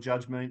aware or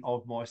judgment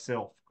of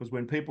myself. Because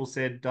when people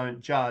said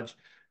don't judge,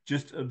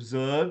 just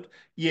observed.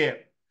 Yeah,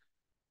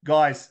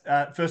 guys,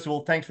 first of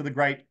all, thanks for the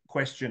great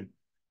question.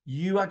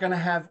 You are going to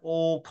have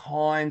all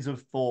kinds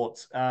of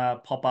thoughts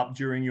pop up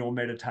during your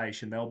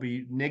meditation. There'll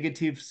be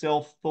negative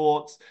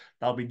self-thoughts.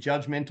 There'll be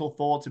judgmental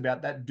thoughts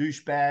about that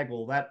douchebag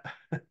or that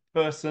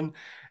person.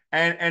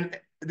 And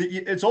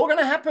it's all going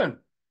to happen.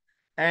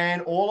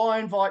 And all I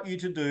invite you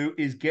to do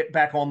is get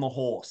back on the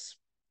horse,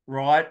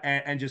 right?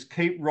 And just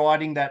keep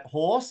riding that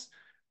horse,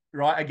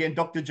 right? Again,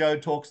 Dr. Joe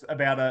talks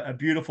about a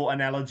beautiful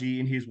analogy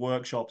in his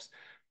workshops.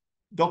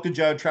 Dr.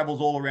 Joe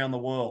travels all around the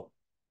world.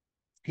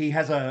 He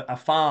has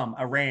a farm,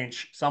 a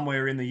ranch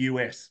somewhere in the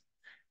US,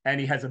 and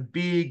he has a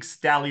big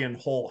stallion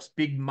horse,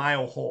 big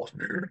male horse.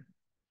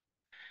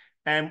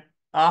 And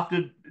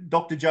after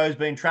Dr. Joe's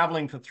been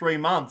traveling for 3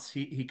 months,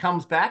 he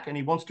comes back and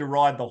he wants to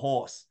ride the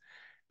horse.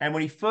 And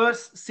when he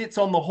first sits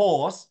on the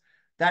horse,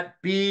 that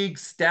big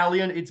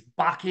stallion, it's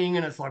bucking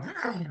and it's like,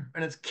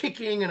 and it's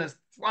kicking and it's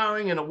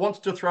throwing and it wants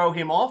to throw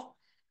him off.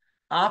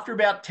 After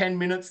about 10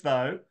 minutes,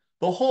 though,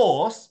 the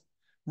horse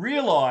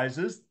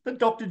realizes that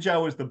Dr.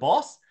 Joe is the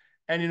boss.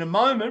 And in a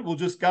moment, we'll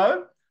just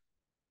go,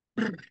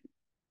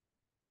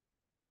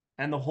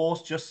 and the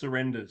horse just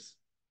surrenders.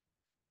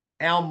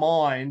 Our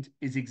mind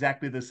is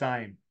exactly the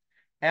same.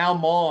 Our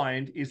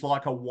mind is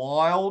like a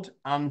wild,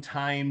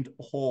 untamed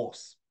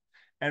horse.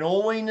 And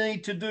all we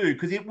need to do,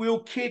 because it will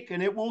kick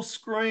and it will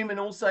scream and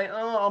it'll say,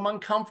 oh, I'm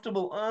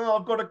uncomfortable. Oh,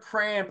 I've got a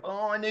cramp.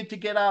 Oh, I need to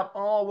get up.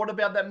 Oh, what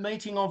about that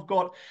meeting I've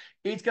got?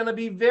 It's going to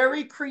be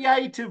very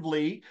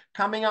creatively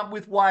coming up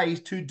with ways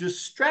to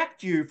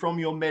distract you from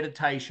your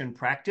meditation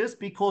practice,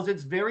 because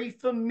it's very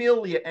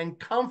familiar and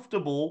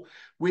comfortable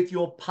with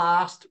your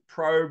past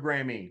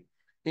programming,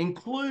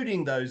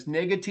 including those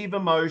negative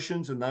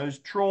emotions and those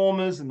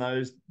traumas and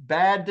those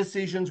bad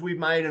decisions we've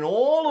made and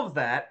all of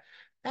that.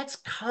 That's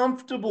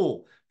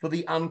comfortable for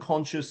the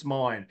unconscious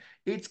mind.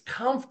 It's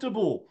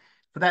comfortable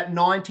for that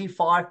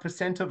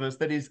 95% of us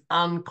that is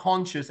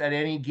unconscious at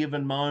any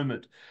given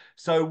moment.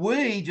 So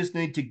we just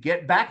need to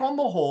get back on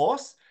the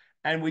horse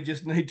and we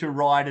just need to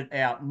ride it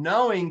out,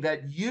 knowing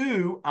that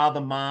you are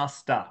the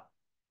master,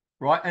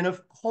 right? And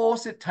of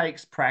course it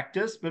takes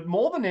practice, but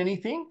more than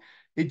anything,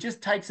 it just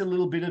takes a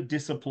little bit of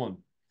discipline.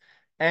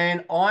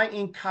 And I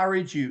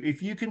encourage you,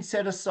 if you can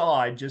set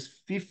aside just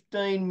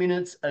 15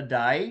 minutes a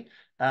day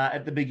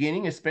at the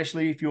beginning,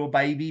 especially if you're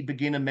baby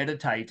beginner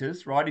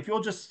meditators, right? If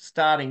you're just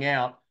starting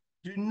out,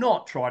 do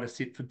not try to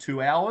sit for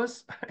 2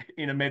 hours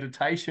in a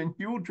meditation.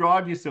 You will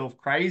drive yourself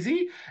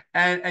crazy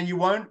and you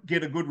won't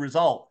get a good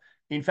result.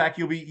 In fact,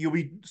 you'll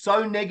be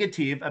so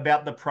negative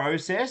about the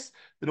process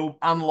that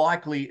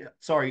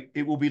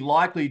it will be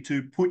likely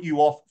to put you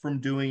off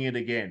from doing it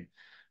again.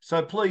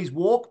 So please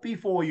walk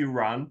before you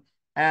run.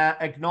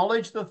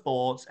 Acknowledge the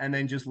thoughts and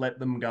then just let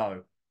them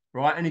go,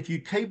 right? And if you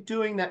keep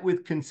doing that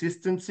with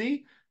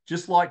consistency,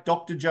 just like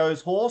Dr.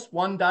 Joe's horse,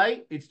 one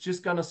day it's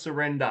just going to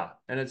surrender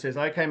and it says,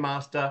 okay,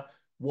 master,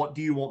 what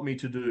do you want me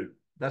to do?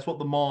 That's what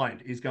the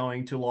mind is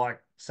going to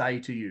say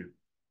to you.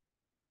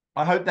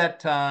 I hope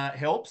that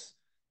helps.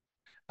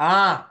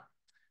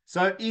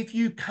 So if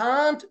you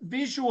can't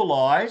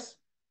visualize,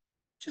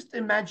 just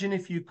imagine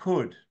if you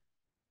could.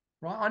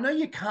 right? I know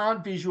you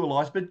can't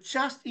visualize, but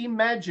just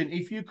imagine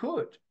if you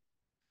could.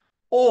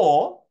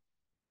 Or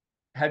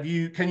can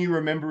you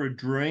remember a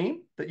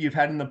dream that you've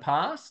had in the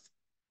past?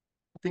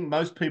 I think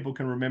most people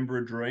can remember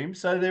a dream.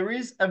 So there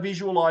is a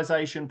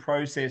visualization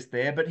process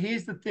there. But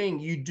here's the thing,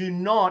 you do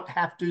not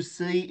have to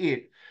see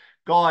it.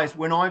 Guys,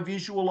 when I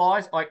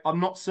visualize, I'm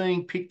not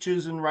seeing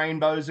pictures and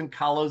rainbows and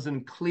colors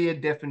and clear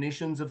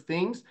definitions of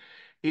things.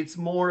 It's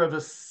more of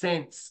a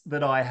sense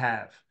that I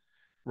have,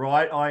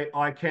 right?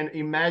 I can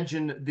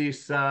imagine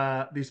this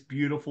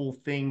beautiful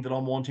thing that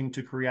I'm wanting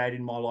to create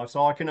in my life.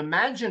 So I can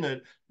imagine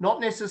it, not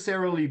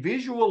necessarily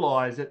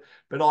visualize it,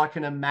 but I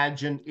can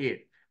imagine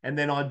it. And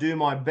then I do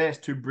my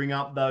best to bring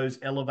up those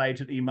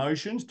elevated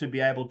emotions to be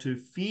able to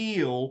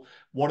feel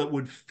what it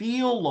would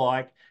feel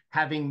like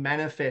having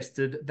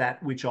manifested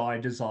that which I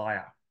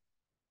desire.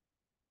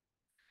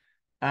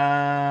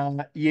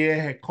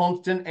 Yeah,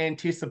 constant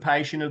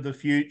anticipation of the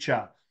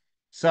future.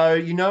 So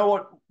you know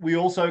what we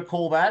also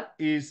call that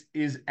is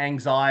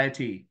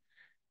anxiety.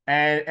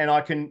 And I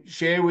can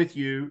share with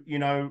you,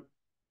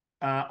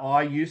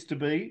 I used to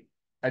be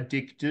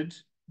addicted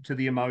to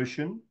the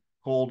emotion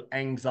called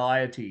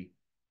anxiety.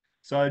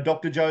 So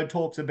Dr. Joe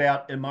talks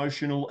about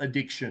emotional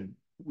addiction.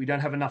 We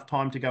don't have enough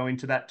time to go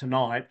into that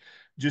tonight.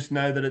 Just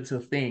know that it's a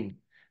thing.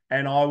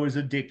 And I was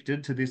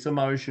addicted to this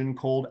emotion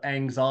called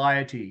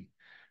anxiety.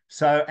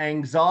 So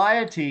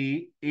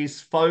anxiety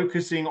is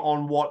focusing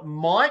on what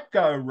might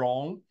go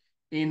wrong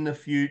in the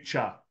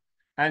future.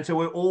 And so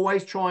we're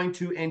always trying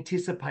to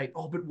anticipate,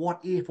 oh, but what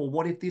if, or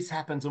what if this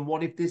happens, and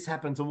what if this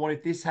happens, and what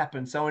if this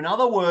happens? So in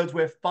other words,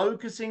 we're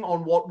focusing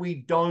on what we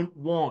don't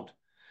want.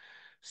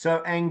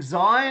 So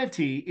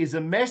anxiety is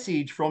a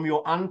message from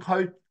your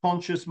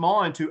unconscious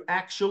mind to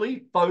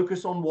actually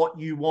focus on what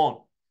you want.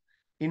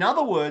 In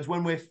other words,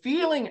 when we're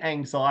feeling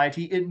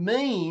anxiety, it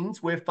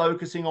means we're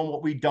focusing on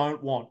what we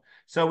don't want.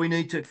 So we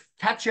need to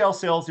catch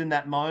ourselves in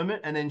that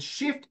moment and then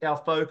shift our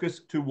focus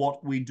to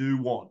what we do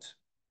want.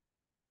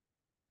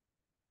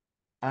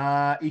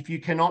 If you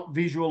cannot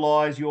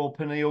visualize your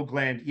pineal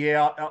gland,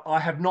 yeah,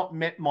 I have not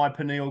met my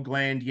pineal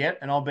gland yet,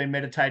 and I've been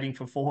meditating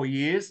for 4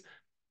 years.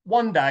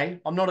 One day,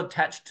 I'm not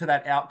attached to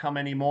that outcome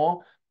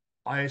anymore.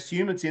 I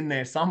assume it's in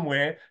there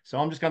somewhere. So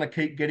I'm just going to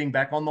keep getting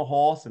back on the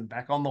horse and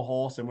back on the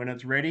horse. And when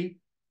it's ready,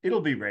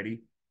 it'll be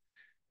ready.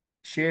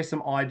 Share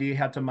some idea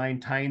how to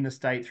maintain the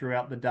state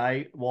throughout the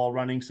day while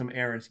running some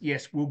errands.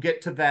 Yes, we'll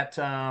get to that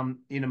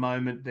in a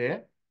moment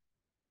there.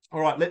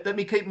 All right, let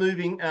me keep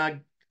moving.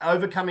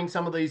 Overcoming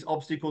some of these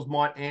obstacles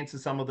might answer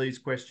some of these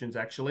questions,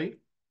 actually.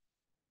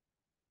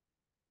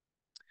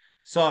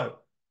 So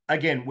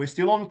again, we're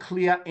still on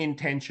clear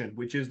intention,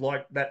 which is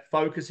like that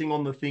focusing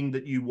on the thing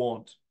that you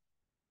want.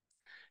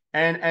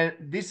 And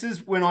this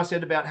is when I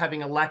said about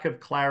having a lack of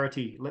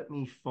clarity. Let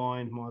me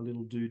find my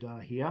little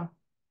doodah here.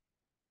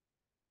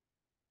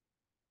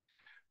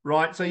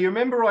 Right, so you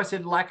remember I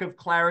said lack of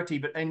clarity,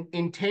 but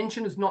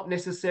intention is not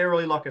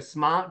necessarily like a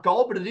SMART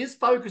goal, but it is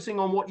focusing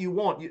on what you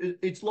want.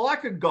 It's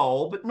like a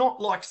goal, but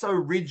not like so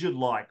rigid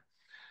like.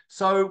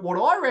 So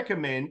what I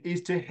recommend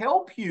is to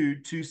help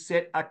you to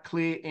set a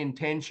clear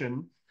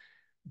intention,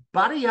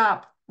 buddy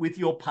up with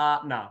your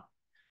partner,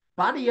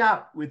 buddy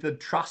up with a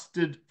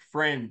trusted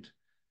friend.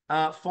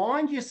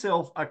 Find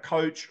yourself a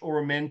coach or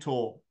a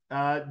mentor.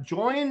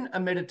 Join a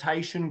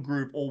meditation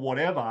group or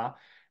whatever.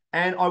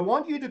 And I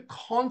want you to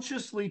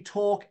consciously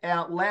talk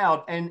out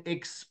loud and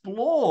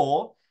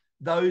explore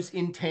those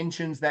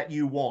intentions that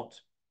you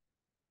want.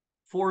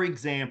 For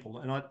example,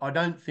 and I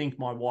don't think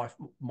my wife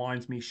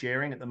minds me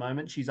sharing at the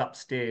moment. She's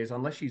upstairs,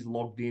 unless she's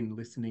logged in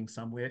listening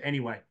somewhere.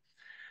 Anyway,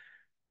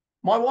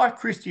 my wife,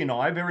 Christy, and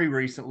I, very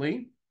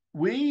recently,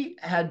 we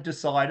had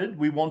decided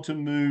we want to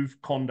move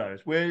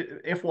condos.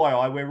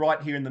 FYI, we're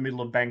right here in the middle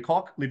of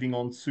Bangkok, living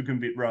on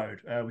Sukhumvit Road,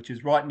 which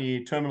is right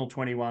near Terminal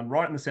 21,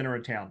 right in the center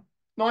of town.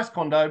 Nice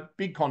condo,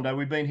 big condo.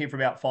 We've been here for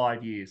about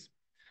 5 years.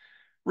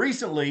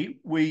 Recently,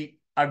 we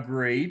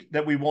agreed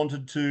that we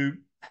wanted to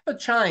have a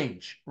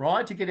change,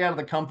 right? To get out of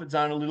the comfort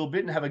zone a little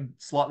bit and have a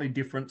slightly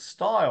different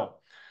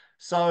style.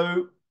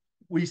 So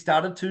we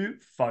started to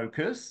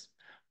focus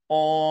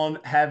on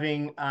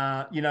having,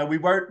 we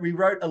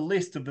wrote a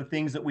list of the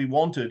things that we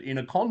wanted in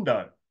a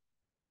condo.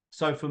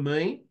 So for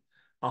me,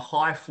 a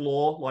high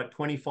floor, like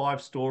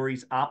 25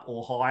 stories up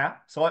or higher.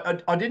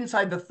 So I didn't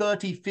say the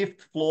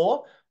 35th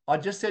floor. I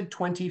just said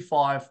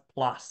 25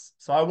 plus.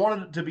 So I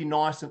wanted it to be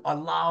nice. And I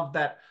love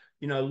that,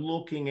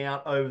 looking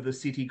out over the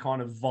city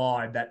kind of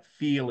vibe, that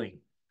feeling.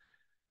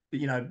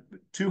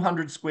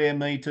 200 square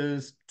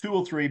meters, 2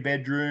 or 3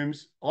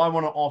 bedrooms. I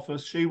want an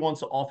office. She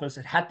wants an office.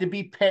 It had to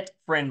be pet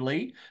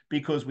friendly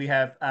because we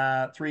have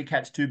 3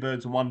 cats, 2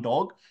 birds, and 1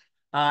 dog.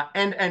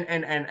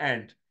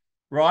 And.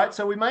 Right.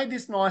 So we made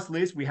this nice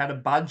list. We had a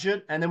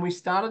budget, and then we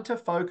started to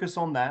focus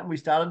on that. And we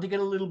started to get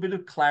a little bit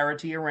of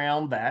clarity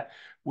around that.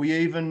 We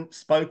even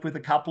spoke with a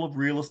couple of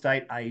real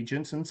estate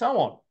agents and so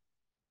on.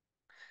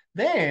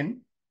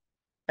 Then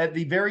at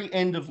the very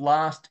end of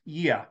last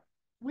year,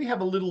 we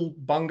have a little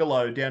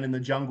bungalow down in the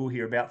jungle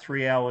here, about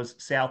 3 hours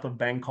south of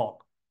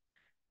Bangkok.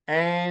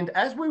 And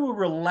as we were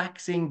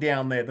relaxing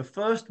down there, the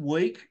first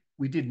week,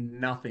 we did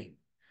nothing.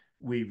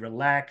 We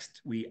relaxed,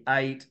 we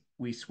ate,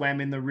 we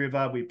swam in the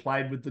river, we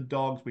played with the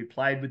dogs, we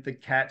played with the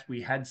cats, we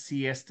had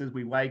siestas,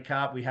 we wake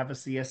up, we have a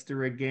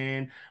siesta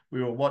again,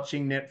 we were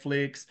watching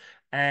Netflix,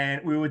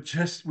 and we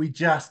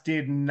just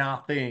did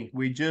nothing.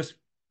 We just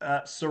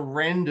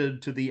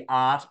surrendered to the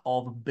art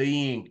of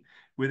being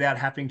without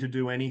having to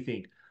do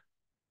anything.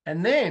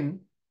 And then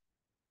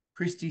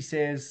Christy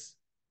says,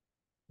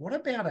 what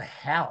about a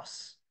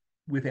house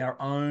with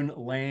our own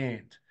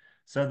land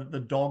so that the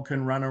dog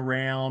can run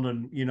around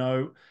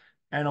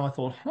and I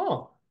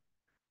thought,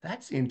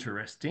 that's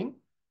interesting.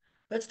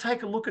 Let's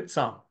take a look at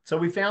some. So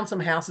we found some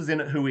houses in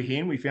at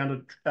𝗴𝗏. We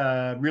found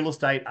a real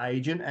estate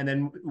agent, and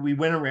then we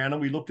went around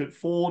and we looked at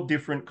 4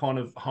 different kind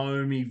of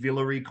homey,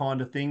 villa-y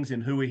kind of things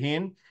in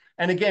𝗴𝗏.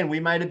 And again, we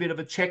made a bit of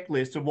a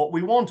checklist of what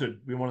we wanted.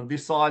 We wanted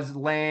this size of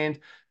land,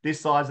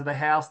 this size of the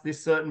house,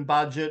 this certain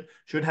budget,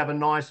 should have a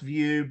nice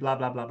view, blah,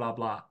 blah, blah, blah,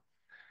 blah.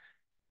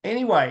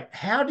 Anyway,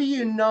 how do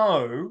you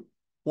know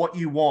what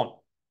you want?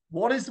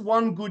 What is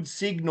one good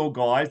signal,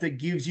 guys, that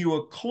gives you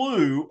a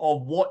clue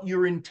of what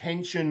your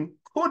intention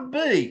could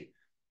be,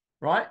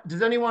 right?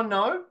 Does anyone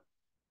know,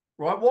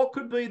 right? What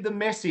could be the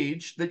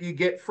message that you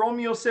get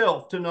from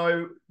yourself to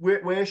know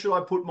where should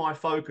I put my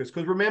focus?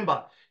 Because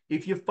remember,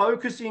 if you're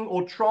focusing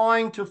or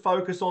trying to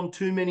focus on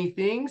too many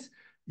things,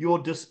 you're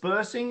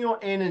dispersing your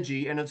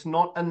energy and it's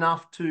not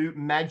enough to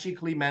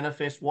magically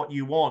manifest what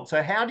you want.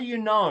 So how do you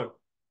know?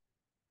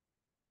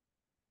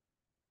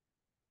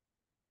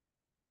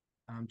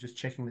 I'm just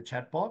checking the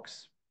chat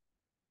box.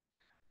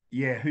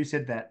 Yeah, who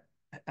said that?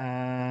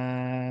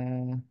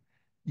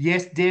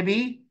 Yes,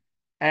 Debbie,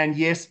 and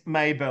yes,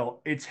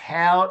 Mabel. It's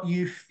how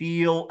you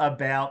feel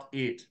about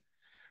it,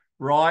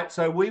 right?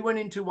 So we went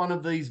into one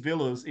of these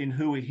villas in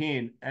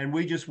𝗴𝗏 and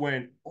we just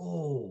went,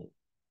 oh,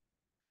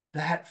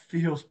 that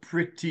feels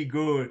pretty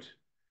good.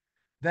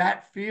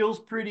 That feels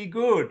pretty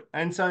good.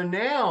 And so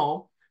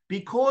now,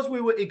 because we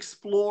were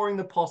exploring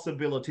the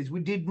possibilities, we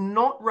did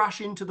not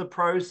rush into the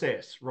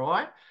process,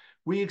 right?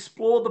 We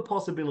explored the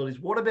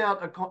possibilities. What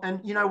about, and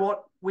you know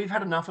what? We've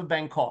had enough of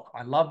Bangkok.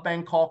 I love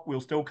Bangkok.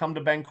 We'll still come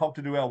to Bangkok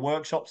to do our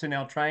workshops and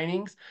our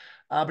trainings.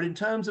 But in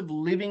terms of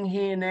living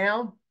here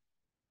now,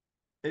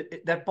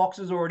 that box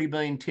has already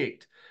been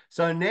ticked.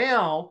 So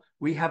now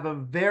we have a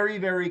very,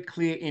 very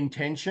clear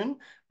intention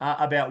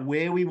about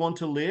where we want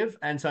to live.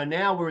 And so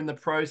now we're in the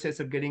process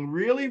of getting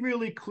really,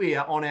 really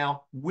clear on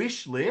our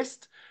wish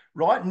list,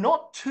 right?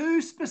 Not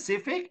too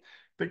specific,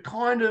 but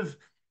kind of,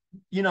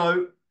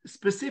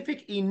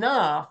 specific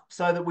enough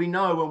so that we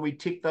know when we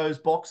tick those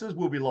boxes,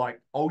 we'll be like,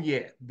 oh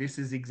yeah, this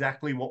is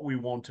exactly what we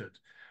wanted,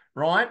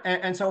 right?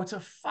 And so it's a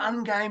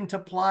fun game to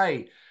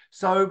play.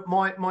 So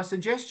my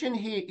suggestion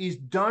here is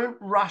don't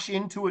rush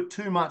into it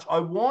too much. I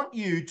want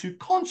you to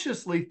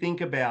consciously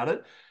think about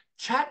it,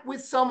 chat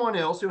with someone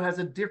else who has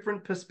a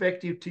different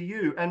perspective to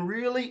you, and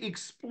really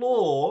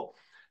explore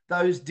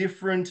those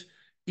different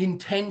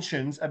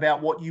intentions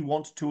about what you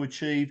want to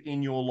achieve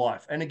in your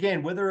life. And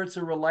again, whether it's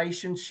a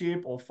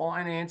relationship or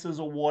finances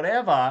or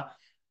whatever,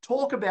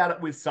 talk about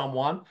it with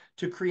someone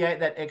to create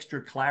that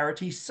extra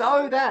clarity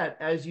so that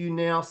as you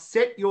now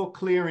set your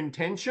clear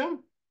intention,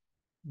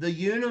 the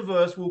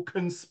universe will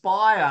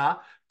conspire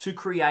to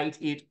create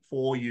it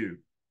for you.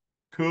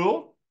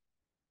 Cool?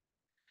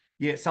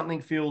 Yeah,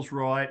 something feels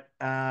right.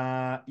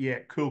 Yeah,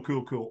 cool,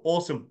 cool, cool.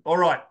 Awesome. All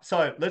right,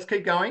 so let's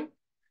keep going.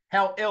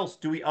 How else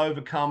do we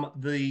overcome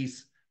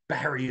these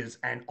barriers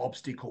and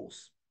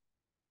obstacles?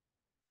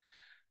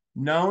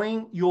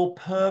 Knowing your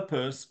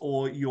purpose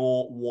or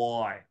your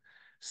why.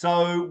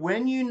 So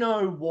when you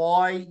know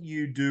why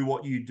you do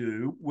what you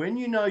do, when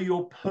you know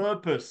your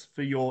purpose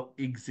for your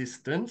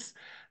existence,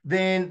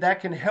 then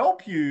that can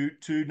help you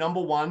to,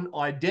 number one,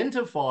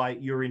 identify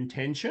your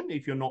intention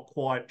if you're not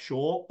quite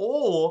sure,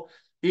 or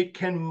it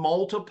can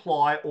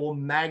multiply or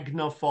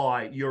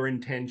magnify your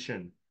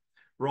intention,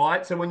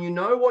 right? So when you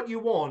know what you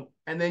want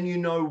and then you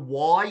know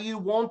why you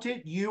want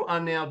it, you are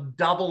now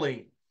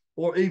doubling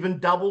or even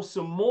double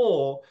some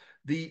more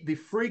the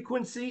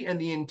frequency and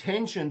the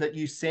intention that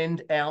you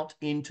send out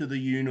into the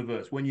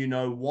universe when you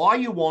know why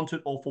you want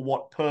it or for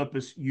what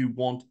purpose you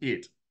want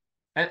it.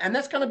 And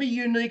that's going to be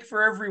unique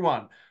for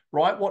everyone,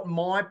 right? What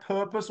my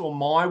purpose or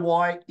my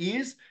why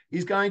is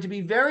going to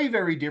be very,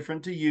 very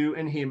different to you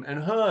and him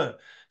and her.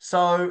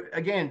 So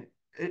again,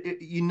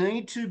 you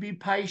need to be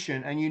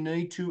patient and you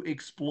need to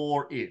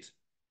explore it.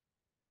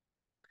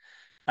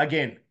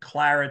 Again,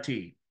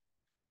 clarity.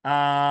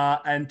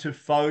 And to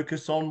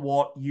focus on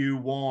what you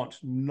want,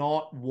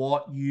 not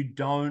what you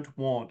don't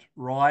want,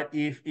 right?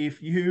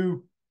 If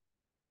you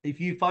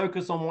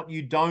focus on what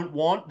you don't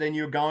want, then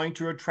you're going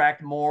to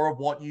attract more of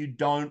what you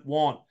don't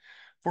want.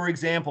 For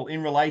example,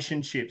 in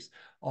relationships,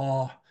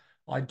 oh,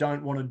 I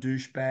don't want a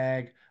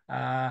douchebag.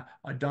 I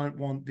don't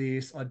want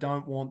this. I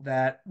don't want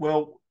that.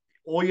 Well,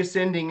 all you're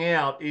sending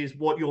out is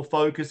what you're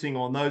focusing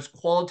on. Those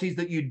qualities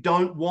that you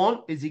don't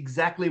want is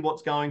exactly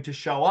what's going to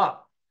show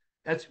up.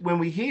 that's when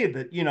we hear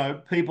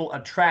that, people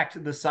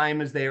attract the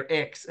same as their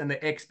ex and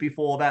the ex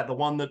before that, the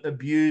one that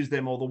abused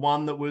them, or the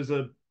one that was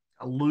a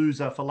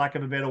loser, for lack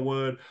of a better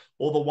word,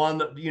 or the one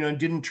that,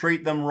 didn't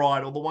treat them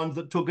right, or the ones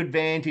that took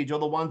advantage, or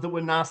the ones that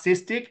were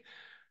narcissistic.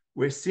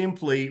 We're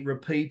simply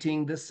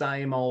repeating the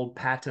same old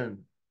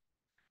pattern,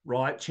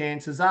 right?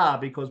 Chances are,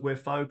 because we're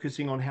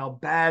focusing on how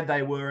bad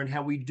they were and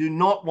how we do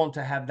not want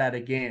to have that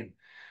again.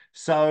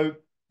 So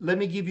let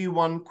me give you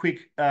one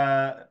quick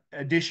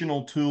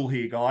additional tool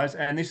here, guys.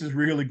 And this is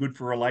really good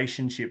for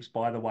relationships,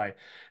 by the way.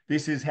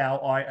 This is how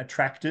I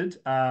attracted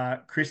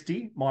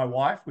Christy, my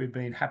wife. We've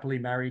been happily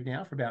married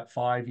now for about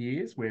 5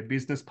 years. We're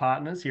business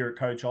partners here at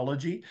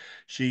𝗏𝗏𝗄𝐻ology.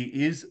 She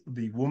is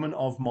the woman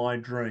of my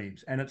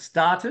dreams. And it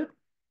started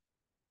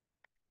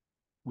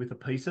with a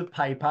piece of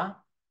paper,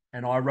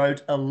 and I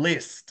wrote a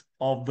list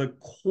of the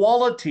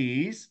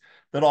qualities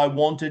that I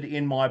wanted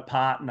in my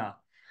partner.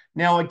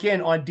 Now,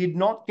 again, I did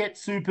not get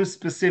super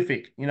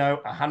specific,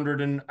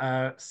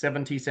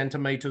 170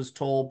 centimeters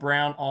tall,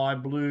 brown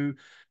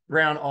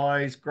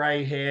eyes,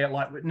 gray hair.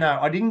 No,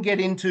 I didn't get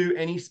into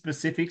any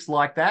specifics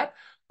like that.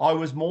 I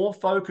was more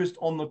focused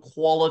on the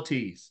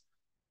qualities,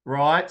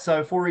 right?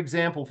 So, for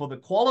example, for the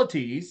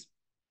qualities,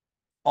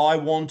 I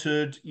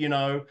wanted,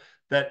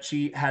 that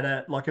she had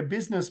a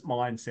business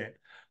mindset.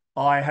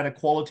 I had a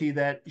quality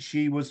that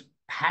she was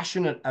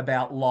passionate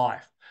about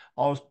life.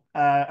 I was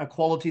a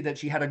quality that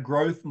she had a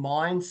growth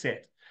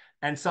mindset,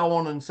 and so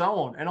on and so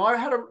on. And I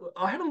had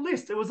a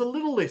list. It was a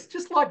little list,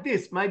 just like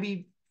this,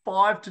 maybe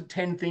 5 to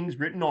 10 things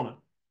written on it.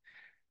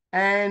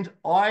 And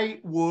I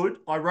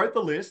wrote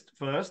the list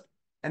first,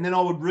 and then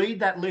I would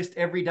read that list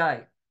every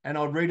day. And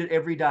I'd read it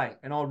every day,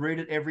 and I'd read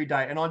it every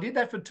day. And I did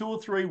that for 2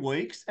 or 3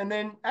 weeks. And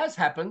then, as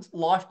happens,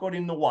 life got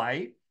in the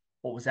way.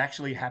 What was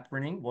actually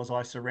happening was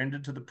I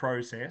surrendered to the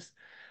process.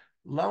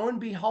 Lo and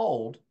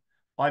behold,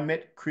 I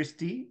met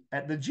Christy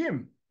at the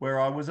gym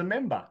where I was a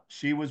member.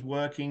 She was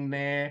working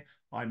there.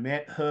 I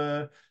met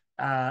her.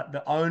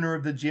 The owner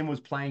of the gym was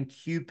playing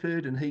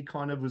Cupid, and he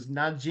kind of was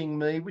nudging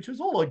me, which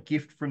was all a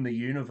gift from the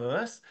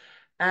universe.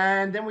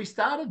 And then we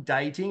started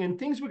dating, and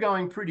things were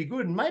going pretty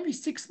good. And maybe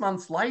 6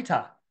 months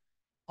later,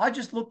 I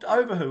just looked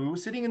over her. We were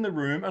sitting in the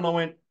room, and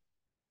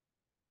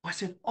I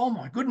said, oh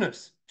my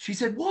goodness. She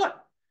said,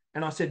 what?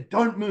 And I said,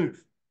 don't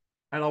move.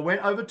 And I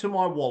went over to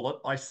my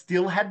wallet. I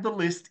still had the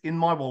list in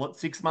my wallet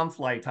 6 months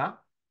later.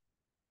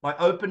 I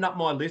opened up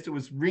my list. It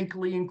was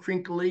wrinkly and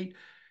crinkly.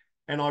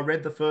 And I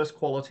read the first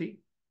quality.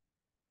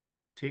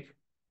 Tick.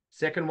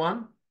 Second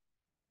one.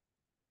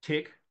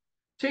 Tick.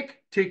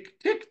 Tick, tick,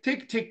 tick,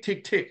 tick, tick,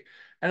 tick, tick.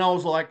 And I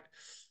was like,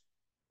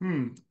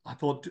 I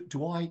thought,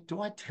 do I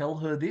tell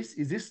her this?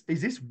 Is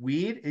this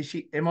weird?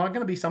 Am I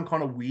going to be some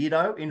kind of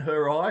weirdo in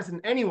her eyes?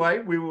 And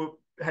anyway,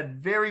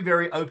 had very,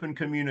 very open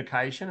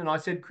communication. And I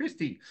said,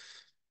 Christy,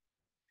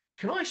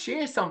 can I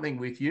share something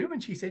with you?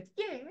 And she said,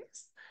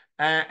 yes.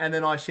 And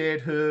then I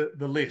shared her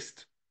the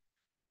list.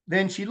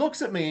 Then she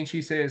looks at me and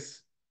she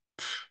says,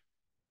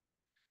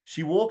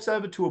 she walks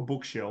over to a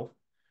bookshelf.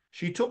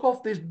 She took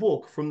off this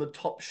book from the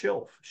top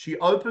shelf. She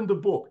opened the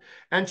book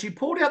and she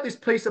pulled out this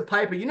piece of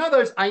paper. You know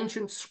those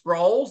ancient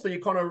scrolls that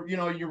you kind of,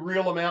 you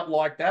reel them out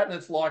like that, and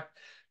it's like,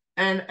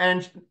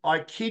 and I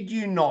kid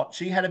you not,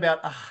 she had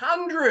about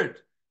 100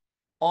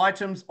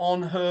 items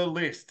on her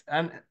list.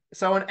 And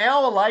so an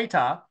hour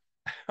later,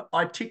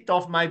 I ticked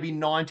off maybe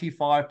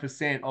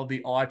 95% of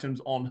the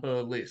items on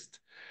her list.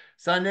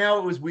 So now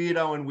it was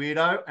weirdo and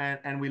weirdo,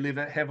 and we live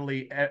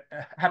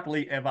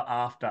happily ever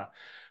after.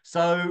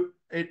 So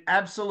it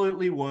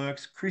absolutely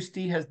works.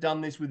 Christy has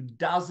done this with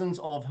dozens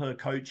of her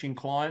coaching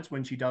clients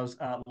when she does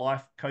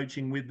life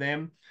coaching with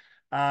them.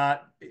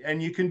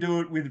 And you can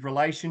do it with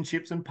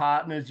relationships and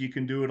partners. You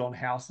can do it on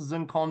houses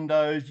and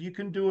condos. You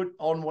can do it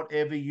on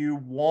whatever you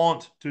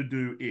want to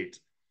do it,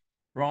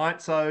 right?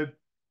 So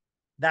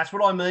that's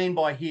what I mean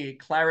by here,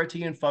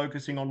 clarity and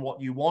focusing on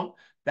what you want.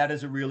 That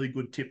is a really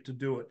good tip to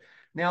do it.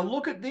 Now,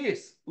 look at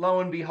this.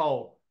 Lo and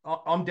behold,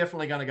 I'm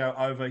definitely going to go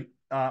over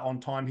on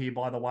time here,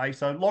 by the way.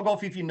 So log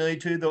off if you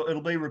need to.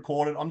 It'll be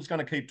recorded. I'm just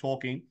going to keep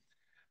talking.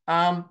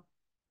 Oh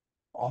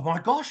my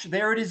gosh,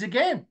 there it is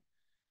again.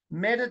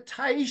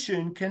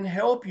 Meditation can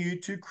help you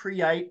to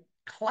create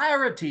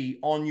clarity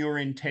on your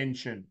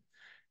intention,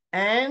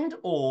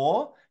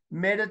 or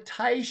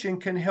meditation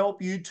can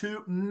help you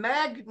to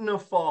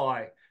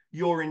magnify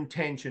your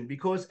intention,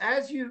 because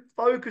as you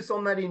focus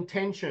on that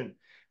intention,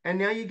 and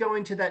now you go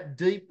into that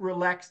deep,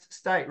 relaxed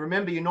state.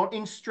 Remember, you're not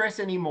in stress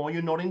anymore.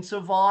 You're not in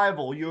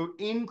survival. You're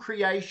in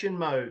creation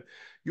mode.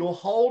 You're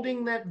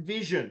holding that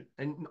vision.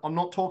 And I'm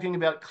not talking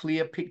about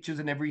clear pictures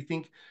and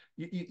everything.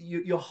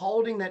 You're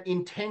holding that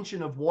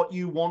intention of what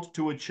you want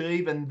to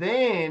achieve. And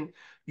then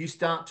you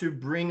start to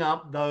bring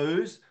up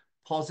those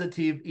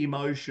positive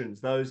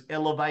emotions, those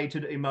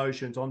elevated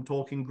emotions. I'm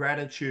talking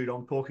gratitude,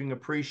 I'm talking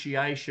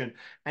appreciation.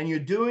 And you're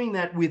doing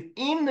that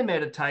within the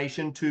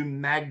meditation to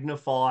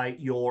magnify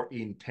your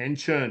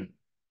intention.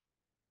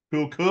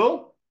 Cool,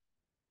 cool?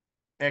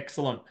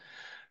 Excellent.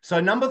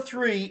 So number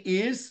 3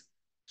 is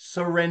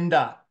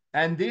surrender.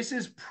 And this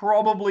is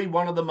probably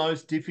one of the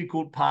most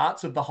difficult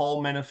parts of the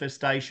whole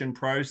manifestation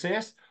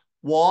process.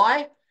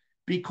 Why?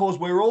 Because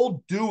we're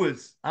all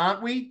doers,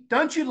 aren't we?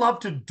 Don't you love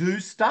to do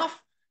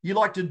stuff? You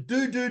like to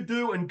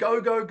do, and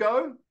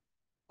go.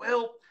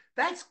 Well,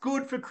 that's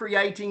good for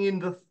creating in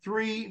the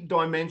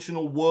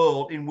three-dimensional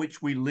world in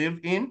which we live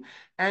in.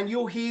 And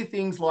you'll hear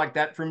things like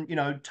that from,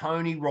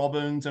 Tony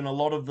Robbins and a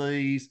lot of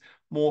these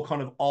more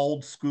kind of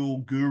old school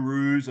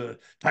gurus,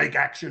 take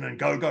action and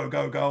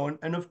go.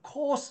 And of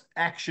course,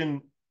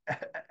 action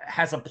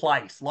has a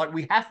place. Like,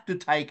 we have to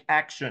take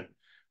action,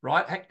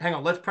 right? Hang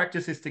on, let's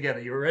practice this together.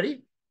 You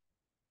ready?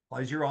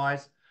 Close your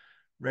eyes.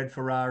 Red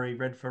Ferrari,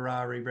 red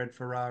Ferrari, red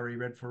Ferrari,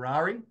 red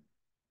Ferrari.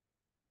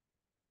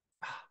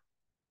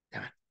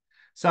 Damn it.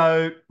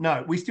 So,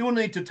 no, we still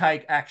need to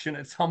take action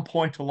at some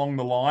point along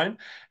the line,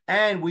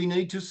 and we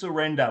need to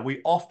surrender.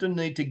 We often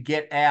need to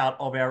get out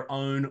of our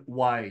own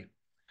way.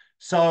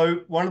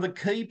 So, one of the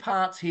key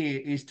parts here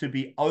is to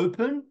be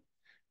open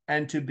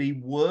and to be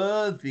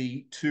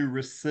worthy to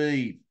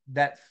receive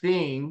that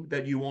thing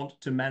that you want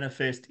to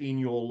manifest in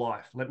your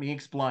life. Let me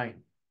explain.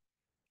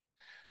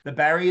 The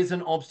barriers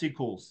and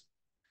obstacles.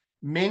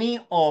 Many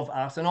of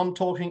us, and I'm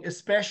talking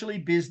especially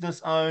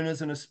business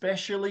owners and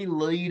especially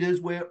leaders,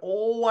 we're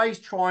always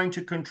trying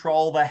to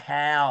control the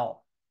how,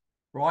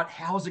 right?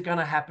 How is it going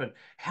to happen?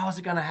 How is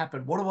it going to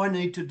happen? What do I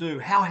need to do?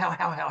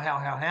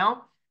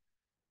 How?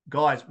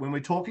 Guys, when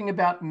we're talking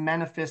about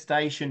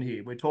manifestation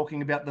here, we're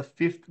talking about the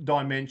fifth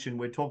dimension.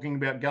 We're talking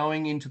about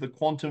going into the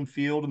quantum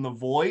field and the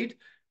void,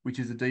 which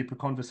is a deeper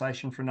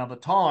conversation for another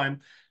time.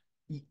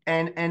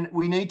 And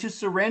we need to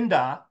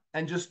surrender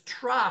and just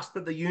trust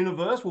that the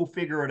universe will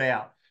figure it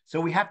out.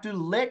 So we have to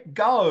let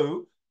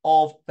go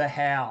of the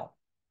how.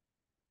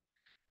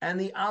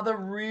 And the other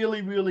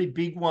really, really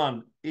big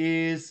one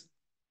is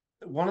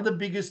one of the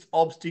biggest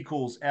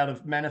obstacles out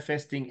of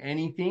manifesting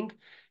anything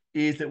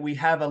is that we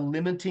have a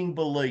limiting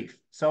belief.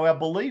 So our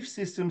belief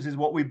systems is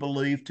what we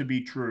believe to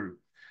be true.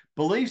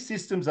 Belief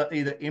systems are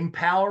either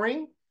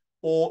empowering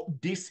or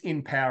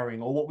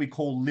disempowering, or what we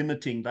call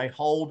limiting. They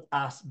hold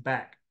us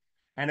back.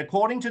 And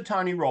according to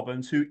Tony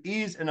Robbins, who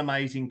is an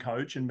amazing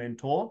coach and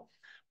mentor,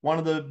 one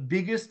of the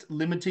biggest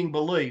limiting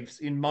beliefs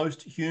in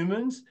most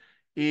humans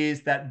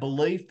is that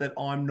belief that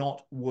I'm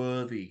not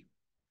worthy.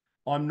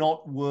 I'm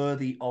not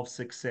worthy of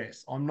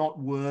success. I'm not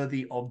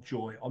worthy of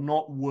joy. I'm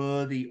not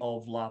worthy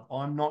of love.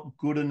 I'm not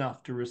good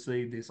enough to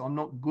receive this. I'm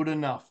not good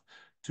enough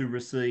to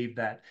receive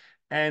that.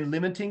 And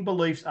limiting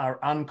beliefs are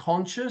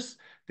unconscious.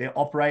 They're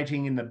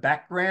operating in the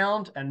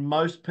background, and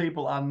most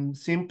people are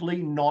simply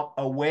not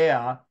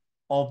aware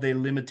of their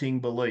limiting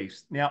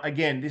beliefs. Now,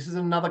 again, this is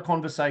another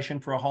conversation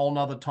for a whole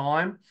nother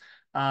time.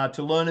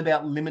 To learn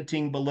about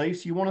limiting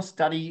beliefs, you want to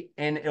study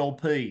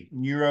NLP,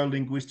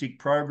 neuro-linguistic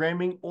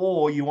programming,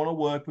 or you want to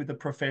work with a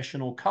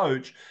professional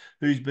coach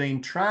who's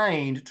been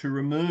trained to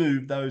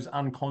remove those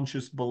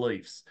unconscious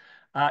beliefs.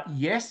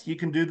 Yes, you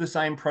can do the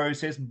same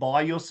process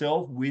by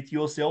yourself, with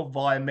yourself,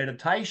 via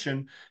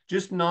meditation.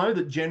 Just know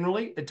that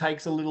generally it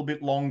takes a little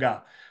bit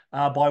longer.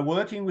 By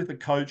working with a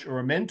coach or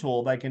a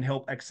mentor, they can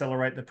help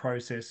accelerate the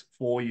process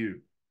for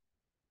you.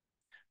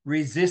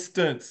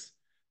 Resistance.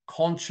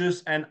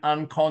 Conscious and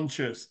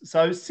unconscious.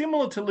 So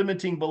similar to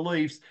limiting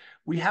beliefs,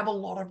 we have a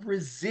lot of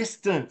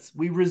resistance.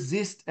 We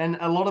resist, and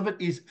a lot of it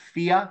is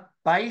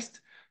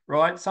fear-based,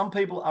 right? Some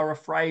people are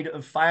afraid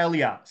of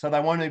failure, so they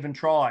won't even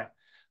try.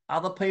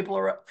 Other people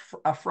are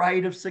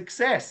afraid of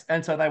success,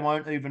 and so they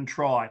won't even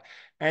try.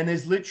 And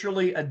there's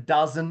literally a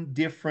dozen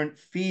different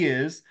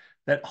fears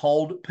that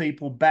hold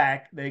people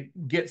back. They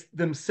get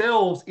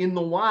themselves in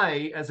the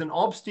way as an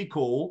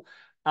obstacle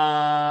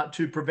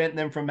to prevent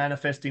them from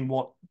manifesting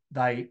what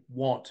they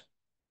want.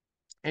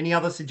 Any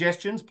other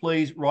suggestions?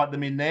 Please write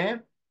them in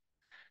there.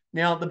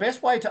 Now, the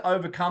best way to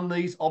overcome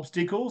these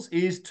obstacles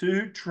is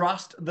to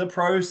trust the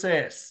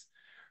process,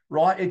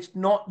 right? It's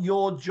not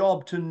your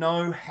job to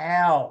know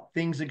how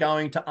things are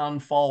going to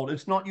unfold.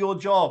 It's not your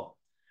job,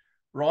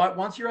 right?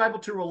 Once you're able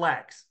to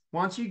relax,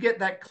 once you get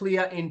that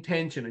clear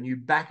intention and you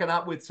back it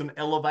up with some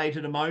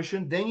elevated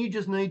emotion, then you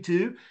just need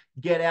to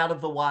get out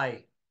of the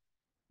way,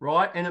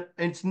 right? And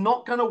it's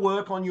not going to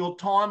work on your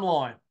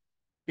timeline.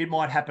 It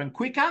might happen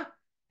quicker,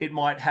 it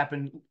might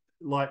happen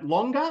like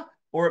longer,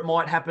 or it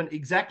might happen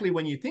exactly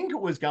when you think it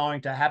was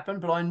going to happen.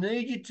 But I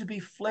need you to be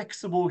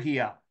flexible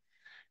here,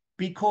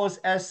 because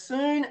as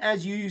soon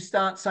as you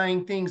start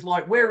saying things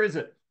like, where is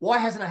it? Why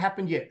hasn't it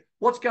happened yet?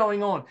 What's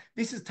going on?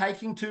 This is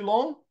taking too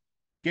long.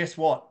 Guess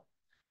what?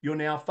 You're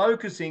now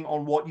focusing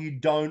on what you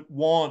don't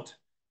want,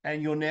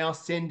 and you're now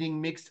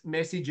sending mixed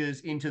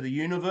messages into the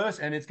universe,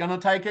 and it's going to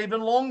take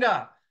even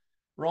longer,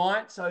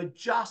 right? So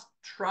just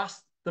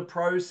trust the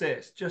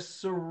process. Just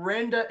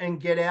surrender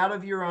and get out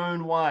of your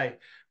own way,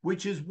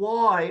 which is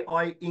why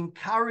I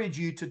encourage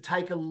you to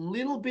take a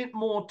little bit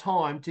more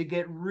time to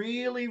get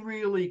really,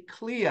 really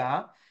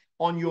clear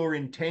on your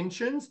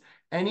intentions.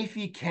 And if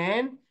you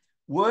can,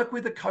 work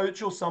with a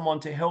coach or someone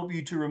to help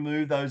you to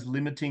remove those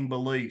limiting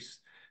beliefs,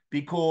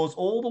 because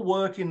all the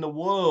work in the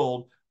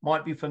world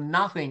might be for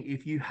nothing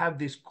if you have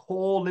this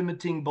core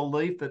limiting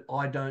belief that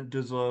I don't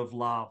deserve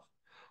love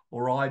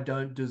or I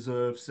don't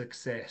deserve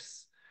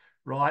success,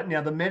 right?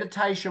 Now, the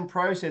meditation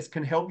process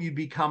can help you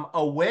become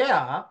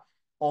aware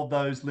of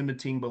those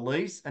limiting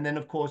beliefs. And then,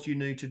 of course, you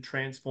need to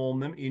transform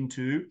them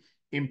into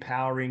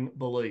empowering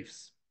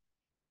beliefs.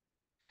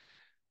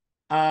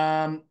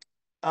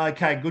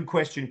 Okay, good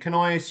question. Can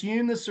I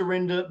assume the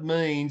surrender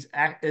means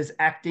as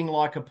acting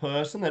like a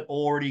person that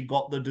already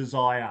got the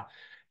desire?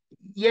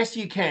 Yes,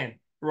 you can,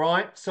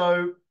 right?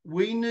 So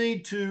we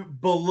need to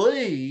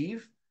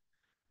believe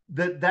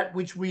that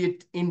which we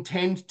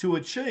intend to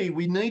achieve,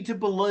 we need to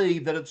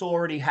believe that it's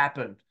already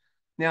happened.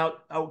 Now,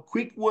 a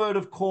quick word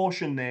of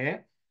caution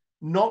there,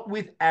 not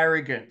with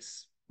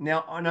arrogance.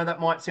 Now, I know that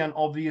might sound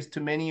obvious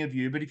to many of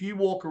you, but if you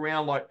walk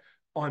around like,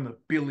 I'm a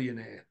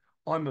billionaire,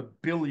 I'm a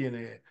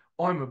billionaire,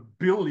 I'm a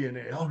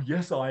billionaire, oh,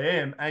 yes, I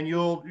am, and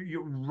you're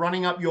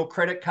running up your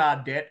credit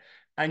card debt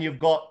and you've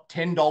got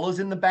 $10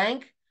 in the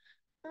bank,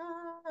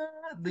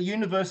 the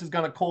universe is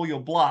going to call your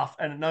bluff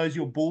and it knows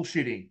you're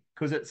bullshitting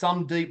because at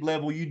some deep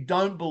level, you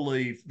don't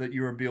believe that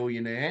you're a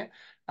billionaire.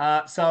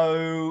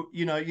 So,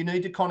 you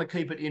need to kind of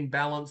keep it in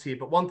balance here.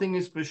 But one thing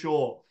is for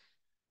sure,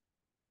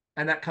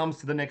 and that comes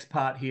to the next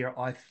part here,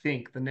 I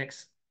think, the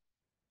next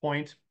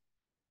point,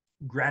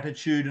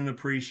 gratitude and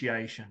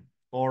appreciation.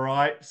 All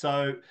right.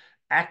 So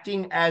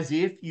acting as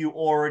if you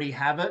already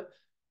have it,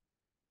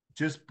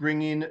 just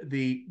bring in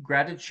the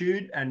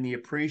gratitude and the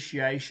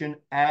appreciation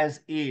as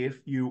if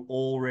you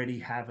already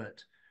have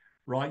it,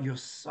 right? You're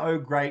so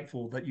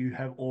grateful that you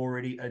have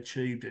already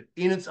achieved it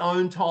in its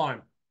own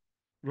time,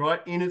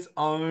 right? In its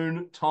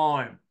own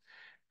time.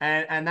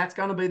 And that's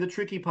going to be the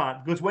tricky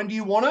part because when do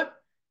you want it?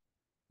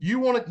 You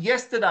want it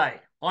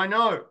yesterday. I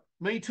know.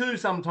 Me too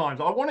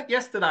sometimes. I want it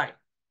yesterday.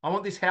 I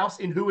want this house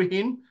in Hua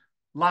Hin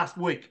last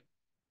week.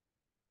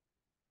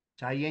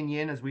 Chay yen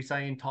yen, as we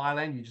say in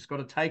Thailand, you just got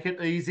to take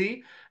it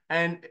easy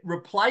and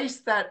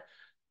replace that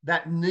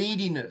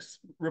neediness,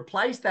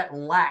 replace that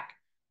lack,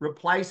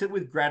 replace it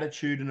with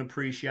gratitude and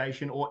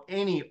appreciation or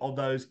any of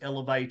those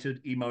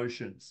elevated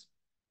emotions.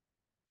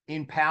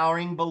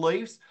 Empowering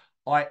beliefs.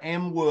 I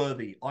am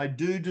worthy. I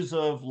do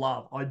deserve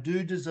love. I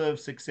do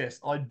deserve success.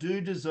 I do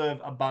deserve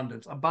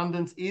abundance.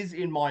 Abundance is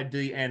in my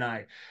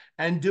DNA.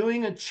 And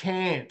doing a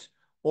chant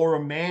or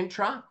a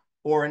mantra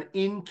or an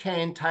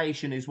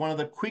incantation is one of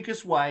the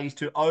quickest ways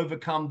to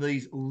overcome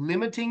these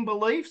limiting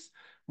beliefs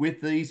with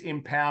these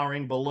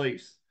empowering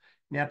beliefs.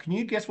 Now, can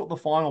you guess what the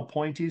final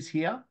point is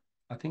here?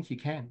 I think you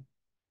can.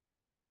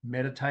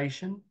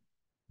 Meditation,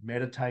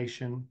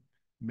 meditation,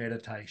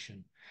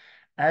 meditation.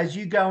 As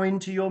you go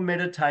into your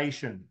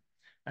meditation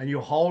and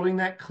you're holding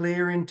that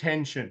clear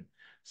intention,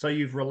 so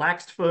you've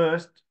relaxed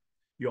first,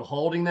 you're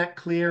holding that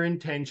clear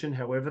intention,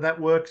 however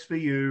that works for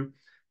you,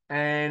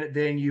 and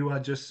then you are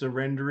just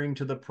surrendering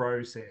to the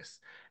process.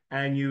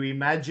 And you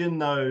imagine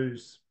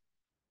those,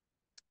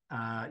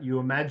 that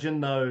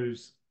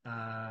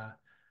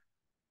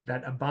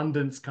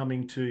abundance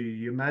coming to you.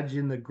 You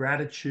imagine the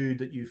gratitude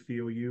that you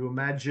feel. You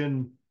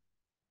imagine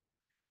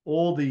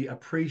all the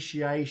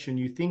appreciation.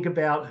 You think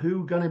about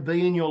who's going to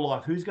be in your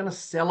life, who's going to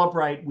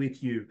celebrate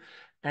with you.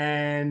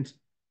 And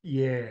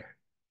yeah,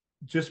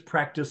 just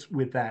practice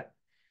with that.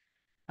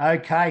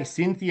 Okay,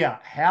 Cynthia,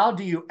 how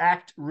do you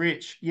act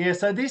rich? Yeah,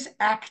 so this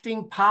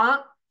acting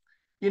part,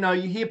 you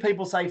hear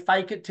people say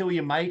fake it till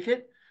you make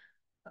it.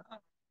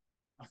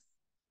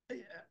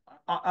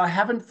 I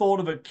haven't thought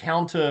of a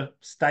counter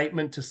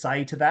statement to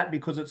say to that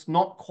because it's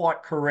not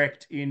quite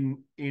correct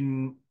in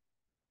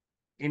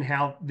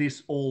how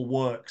this all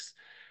works.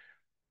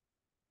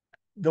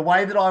 The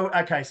way that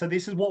okay, so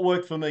this is what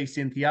worked for me,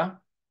 Cynthia.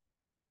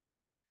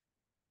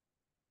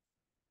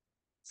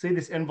 See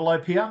this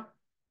envelope here?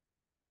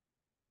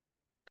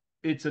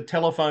 It's a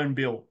telephone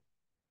bill,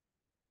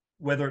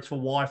 whether it's for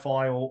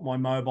Wi-Fi or my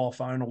mobile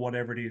phone or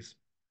whatever it is.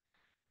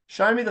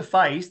 Show me the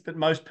face that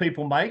most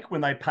people make when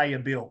they pay a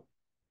bill.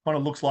 Kind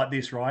of looks like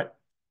this, right?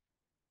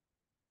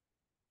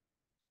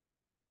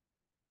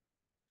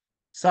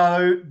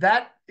 So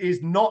that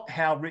is not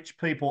how rich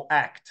people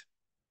act.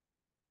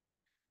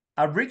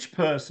 A rich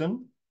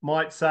person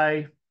might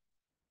say,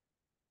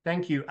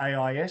 thank you,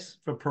 AIS,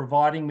 for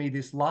providing me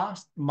this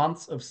last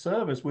months of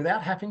service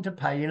without having to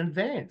pay in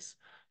advance.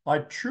 I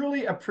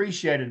truly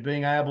appreciated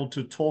being able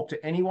to talk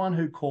to anyone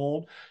who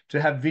called, to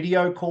have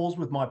video calls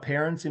with my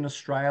parents in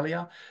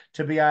Australia,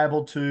 to be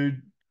able to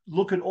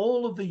look at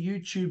all of the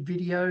YouTube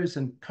videos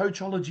and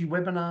Coachology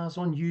webinars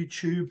on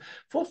YouTube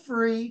for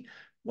free.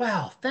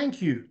 Wow,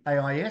 thank you,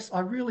 AIS.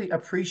 I really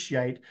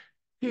appreciate.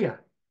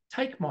 Here,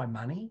 take my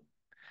money.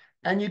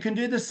 And you can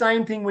do the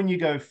same thing when you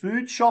go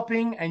food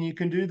shopping, and you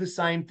can do the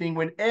same thing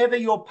whenever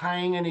you're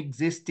paying an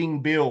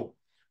existing bill,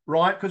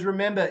 right? Because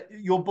remember,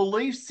 your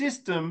belief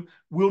system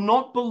will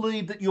not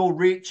believe that you're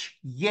rich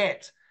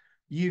yet.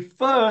 You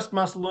first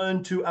must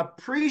learn to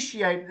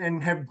appreciate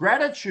and have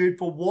gratitude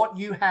for what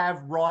you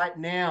have right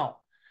now.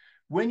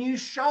 When you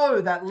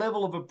show that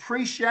level of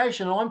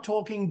appreciation, and I'm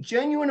talking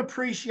genuine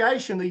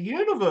appreciation, the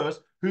universe,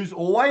 who's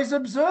always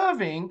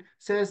observing,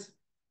 says,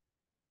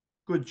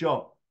 good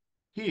job.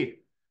 Here,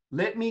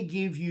 let me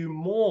give you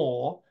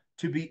more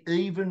to be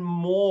even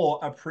more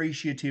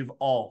appreciative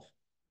of,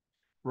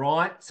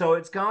 right? So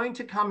it's going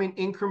to come in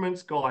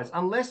increments, guys,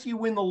 unless you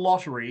win the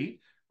lottery,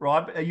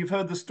 right? You've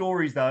heard the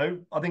stories, though.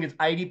 I think it's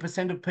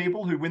 80% of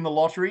people who win the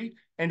lottery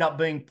end up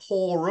being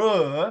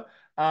poorer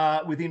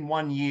within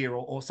 1 year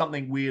or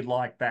something weird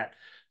like that.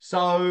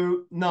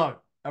 So no,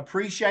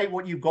 appreciate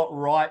what you've got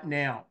right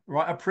now,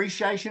 right?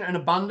 Appreciation and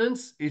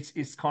abundance,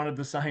 it's kind of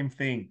the same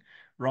thing,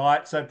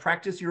 right? So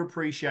practice your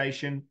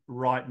appreciation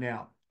right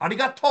now.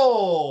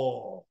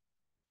 Arigato.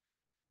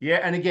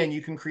 Yeah, and again,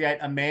 you can create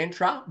a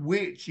mantra,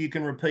 which you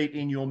can repeat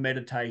in your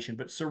meditation,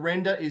 but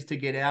surrender is to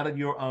get out of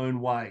your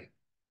own way.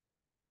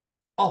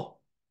 Oh,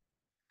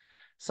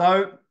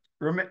 so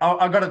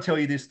I've got to tell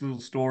you this little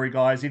story,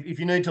 guys. If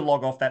you need to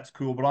log off, that's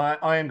cool, but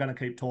I am going to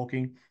keep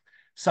talking.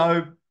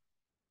 So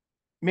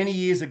many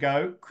years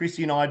ago,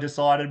 Chrissy and I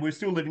decided, we're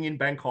still living in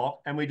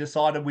Bangkok, and we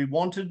decided we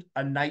wanted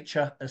a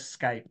nature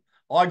escape.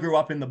 I grew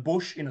up in the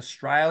bush in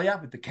Australia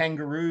with the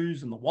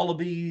kangaroos and the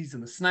wallabies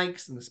and the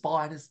snakes and the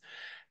spiders,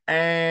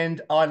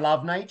 and I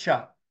love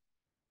nature.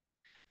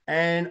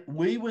 And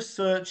we were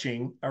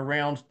searching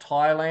around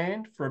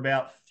Thailand for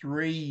about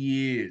 3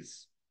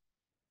 years,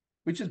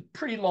 which is a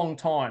pretty long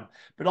time.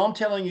 But I'm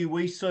telling you,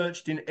 we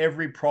searched in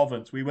every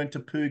province. We went to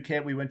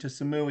Phuket, we went to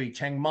Samui,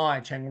 Chiang Mai,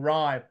 Chiang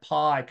Rai,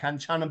 Pai,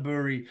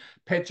 Kanchanaburi,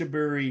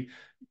 Phetchaburi,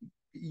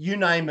 you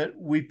name it,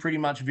 we pretty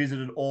much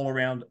visited all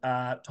around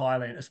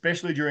Thailand,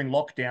 especially during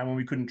lockdown when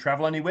we couldn't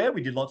travel anywhere.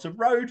 We did lots of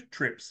road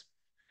trips.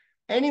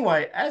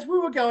 Anyway, as we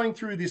were going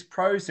through this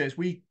process,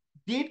 we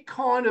did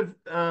kind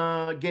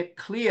of get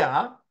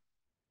clear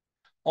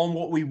on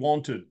what we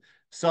wanted.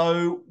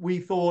 So we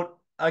thought,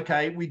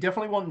 okay, we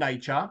definitely want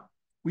nature.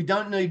 We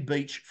don't need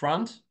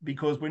beachfront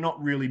because we're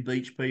not really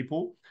beach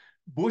people.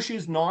 Bush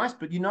is nice,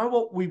 but you know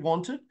what we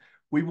wanted?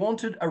 We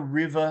wanted a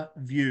river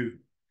view.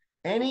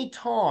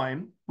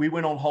 Anytime we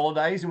went on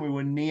holidays and we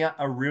were near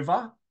a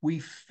river, we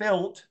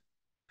felt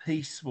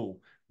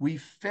peaceful. We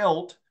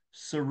felt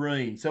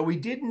serene. So we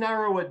did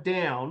narrow it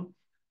down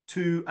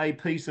to a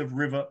piece of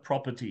river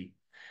property.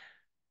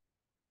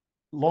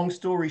 Long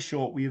story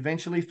short, we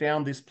eventually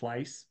found this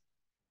place.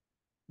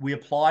 We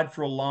applied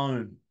for a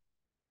loan.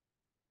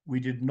 We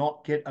did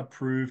not get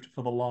approved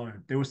for the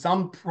loan. There was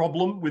some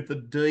problem with the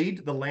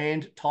deed, the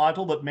land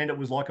title, that meant it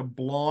was like a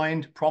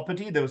blind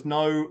property. There was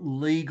no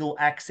legal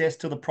access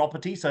to the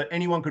property. So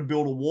anyone could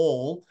build a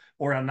wall,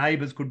 or our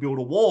neighbors could build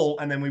a wall,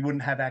 and then we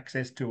wouldn't have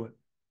access to it.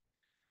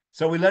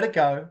 So we let it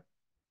go.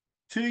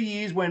 2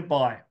 years went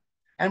by.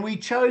 And we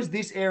chose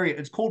this area.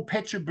 It's called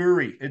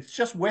Phetchaburi. It's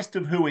just west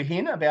of Hua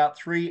Hin, about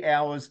 3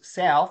 hours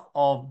south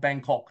of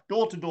Bangkok,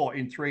 door to door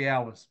in 3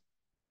 hours.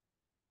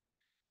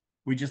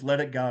 We just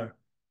let it go.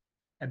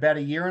 About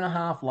 1.5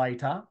 years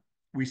later,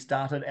 we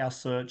started our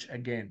search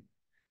again.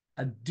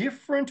 A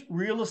different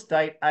real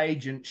estate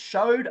agent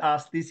showed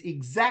us this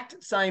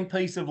exact same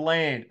piece of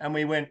land. And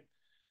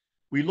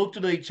we looked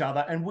at each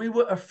other and we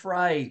were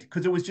afraid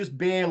because it was just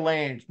bare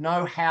land,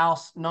 no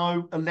house,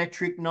 no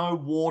electric, no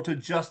water,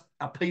 just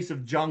a piece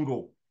of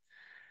jungle.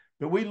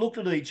 But we looked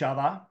at each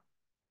other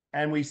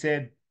and we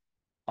said,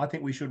 I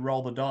think we should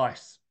roll the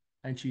dice.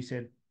 And she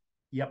said,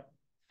 yep.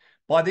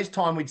 By this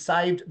time, we'd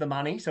saved the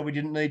money, so we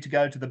didn't need to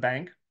go to the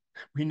bank.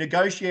 We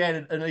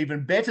negotiated an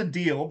even better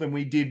deal than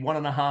we did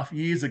 1.5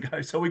 years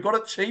ago. So we got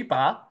it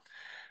cheaper.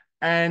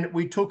 And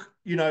we took,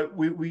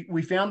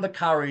 we found the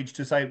courage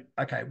to say,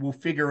 okay, we'll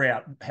figure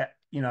out,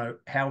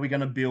 how are we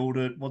going to build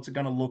it? What's it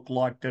going to look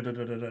like? Da, da,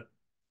 da, da, da.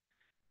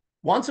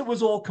 Once it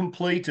was all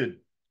completed,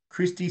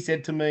 Christy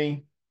said to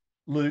me,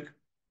 Luke,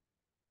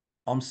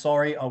 I'm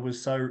sorry I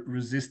was so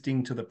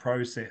resisting to the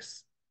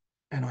process.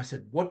 And I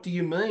said, what do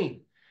you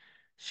mean?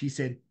 She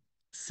said,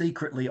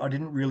 secretly, I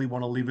didn't really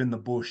want to live in the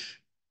bush.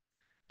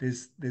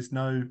 There's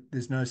no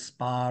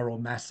spa or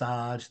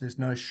massage. There's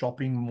no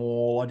shopping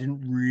mall. I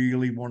didn't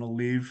really want to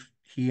live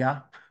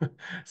here.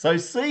 So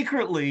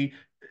secretly,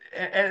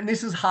 and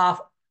this is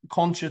half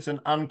conscious and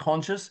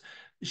unconscious,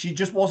 she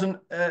just wasn't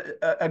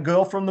a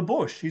girl from the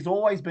bush. She's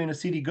always been a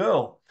city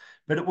girl.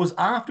 But it was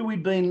after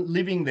we'd been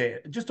living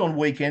there, just on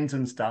weekends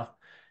and stuff,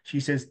 she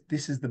says,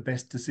 this is the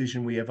best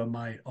decision we ever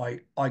made.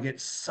 I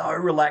get so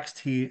relaxed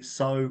here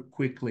so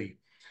quickly.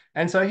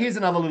 And so here's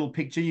another little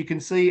picture. You can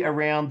see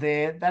around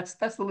there, that's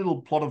the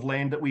little plot of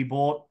land that we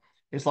bought.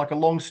 It's like a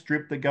long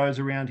strip that goes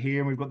around here.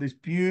 And we've got this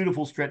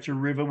beautiful stretch of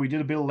river. We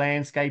did a bit of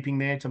landscaping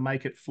there to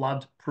make it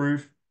flood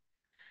proof.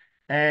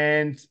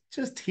 And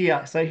just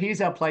here, so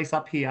here's our place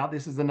up here.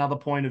 This is another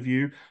point of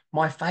view.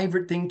 My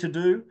favorite thing to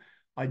do,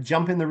 I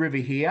jump in the river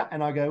here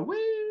and I go,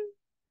 wee,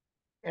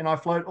 and I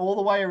float all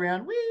the way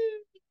around, wee.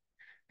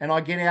 And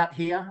I get out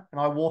here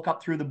and I walk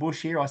up through the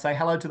bush here. I say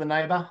hello to the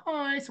neighbor.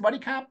 Hi, Swadee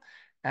Cup.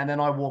 And then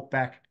I walk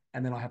back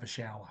and then I have a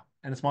shower.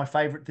 And it's my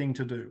favorite thing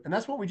to do. And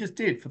that's what we just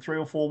did for 3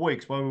 or 4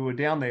 weeks while we were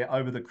down there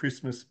over the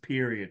Christmas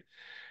period.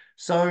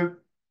 So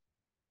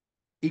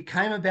it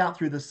came about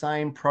through the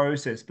same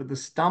process, but the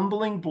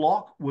stumbling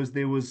block was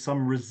there was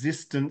some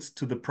resistance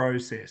to the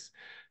process.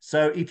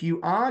 So if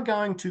you are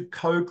going to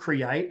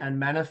co-create and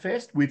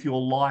manifest with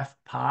your life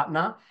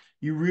partner,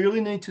 you really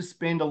need to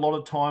spend a lot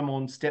of time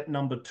on step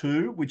number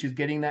 2, which is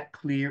getting that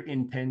clear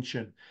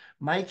intention,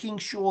 making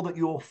sure that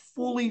you're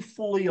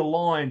fully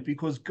aligned,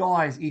 because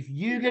guys, if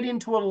you get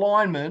into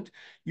alignment,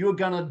 you're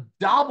going to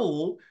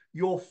double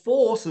your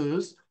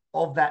forces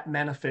of that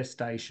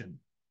manifestation.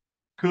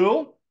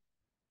 Cool?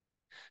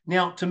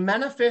 Now, to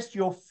manifest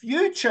your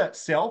future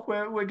self,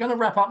 we're going to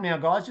wrap up now,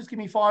 guys. Just give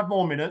me 5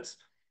 more minutes.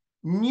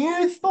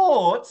 New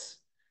thoughts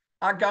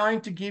are going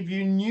to give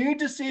you new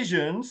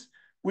decisions,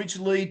 which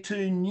lead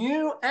to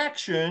new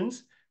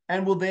actions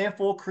and will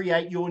therefore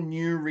create your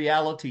new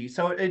reality.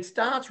 So it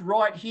starts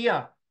right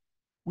here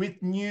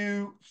with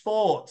new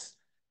thoughts.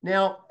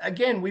 Now,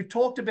 again, we've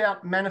talked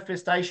about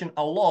manifestation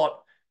a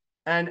lot.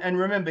 And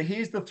remember,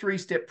 here's the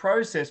 3-step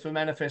process for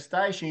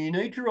manifestation. You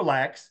need to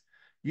relax.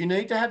 You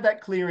need to have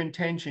that clear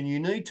intention. You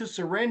need to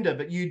surrender.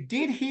 But you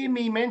did hear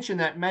me mention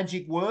that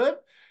magic word,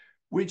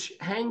 which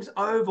hangs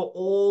over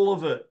all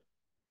of it.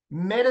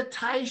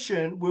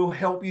 Meditation will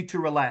help you to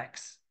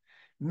relax.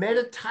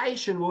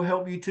 Meditation will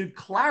help you to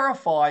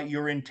clarify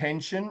your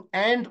intention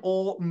and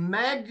or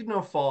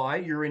magnify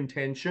your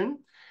intention.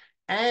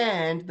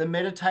 And the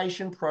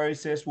meditation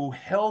process will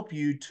help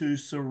you to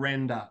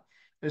surrender,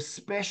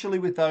 especially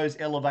with those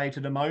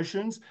elevated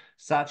emotions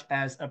such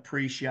as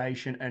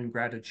appreciation and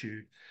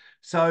gratitude.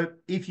 So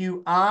if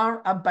you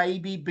are a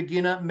baby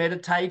beginner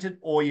meditator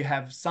or you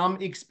have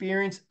some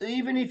experience,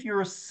 even if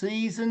you're a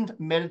seasoned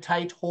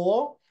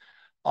meditator,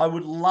 I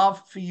would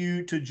love for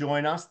you to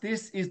join us.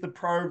 This is the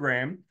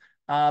program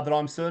that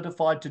I'm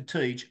certified to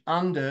teach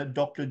under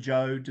Dr.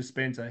 Joe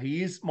Dispenza.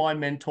 He is my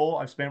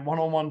mentor. I've spent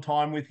one-on-one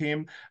time with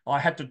him. I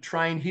had to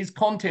train his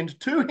content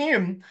to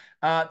him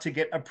to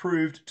get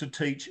approved to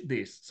teach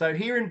this. So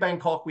here in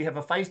Bangkok, we have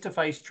a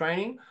face-to-face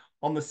training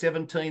on the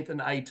 17th and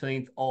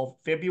 18th of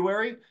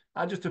February,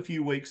 just a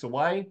few weeks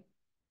away.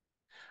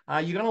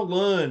 You're going to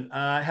learn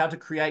how to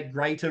create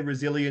greater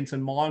resilience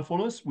and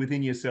mindfulness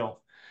within yourself,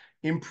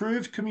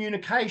 improved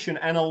communication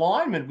and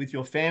alignment with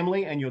your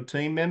family and your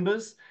team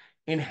members,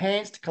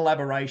 enhanced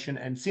collaboration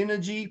and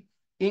synergy,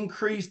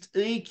 increased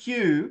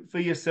EQ for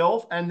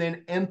yourself, and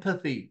then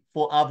empathy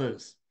for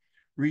others,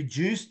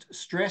 reduced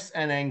stress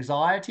and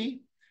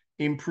anxiety,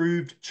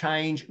 improved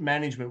change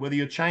management, whether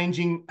you're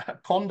changing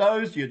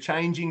condos, you're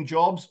changing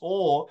jobs,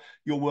 or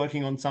you're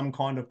working on some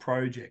kind of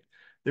project.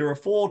 There are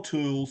 4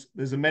 tools.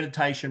 There's a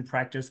meditation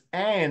practice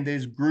and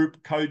there's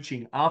group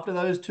coaching. After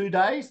those 2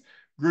 days,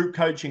 group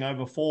coaching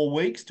over 4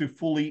 weeks to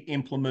fully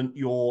implement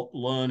your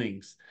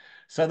learnings.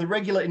 So the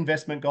regular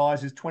investment,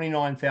 guys, is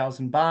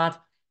 29,000 baht.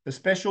 The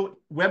special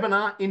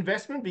webinar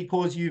investment,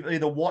 because you've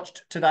either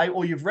watched today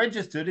or you've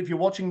registered, if you're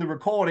watching the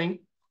recording,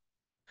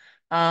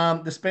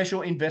 the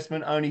special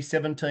investment only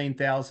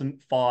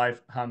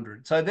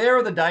 17,500. So there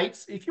are the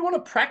dates. If you want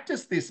to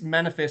practice this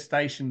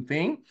manifestation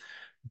thing,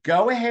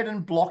 go ahead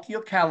and block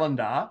your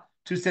calendar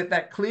to set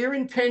that clear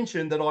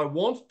intention that I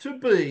want to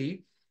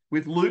be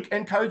with Luke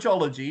and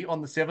Coachology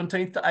on the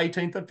 17th to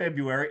 18th of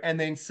February, and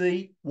then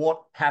see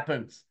what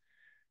happens,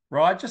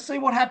 right? Just see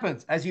what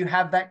happens as you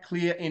have that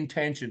clear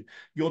intention.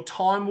 Your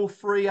time will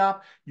free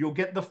up. You'll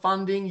get the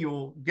funding.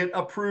 You'll get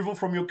approval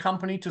from your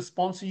company to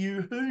sponsor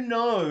you. Who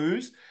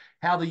knows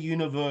how the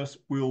universe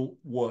will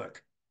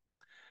work?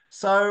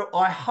 So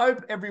I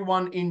hope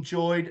everyone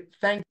enjoyed.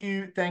 Thank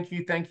you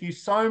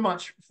so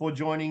much for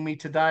joining me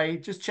today.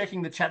 Just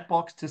checking the chat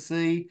box to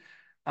see.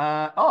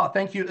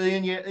 Thank you,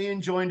 Ian. Yeah, Ian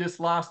joined us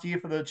last year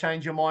for the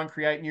Change Your Mind,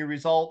 Create New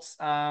Results.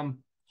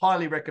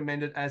 Highly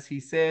recommended, as he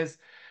says.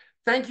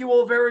 Thank you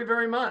all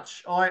very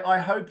much. I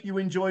hope you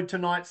enjoyed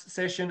tonight's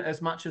session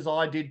as much as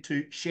I did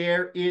to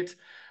share it.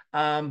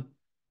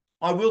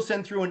 I will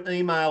send through an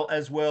email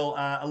as well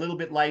a little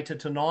bit later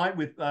tonight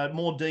with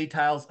more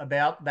details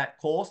about that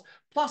course,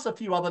 plus a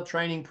few other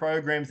training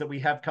programs that we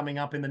have coming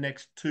up in the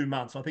next 2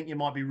 months. I think you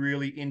might be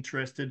really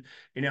interested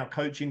in our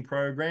coaching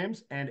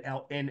programs and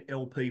our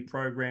NLP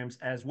programs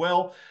as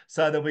well.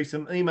 So there'll be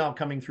some email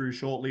coming through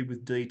shortly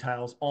with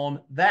details on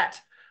that.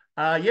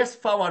 Yes,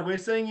 𝗴𝗲𝗁, we're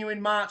seeing you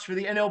in March for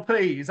the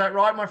NLP. Is that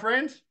right, my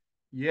friend?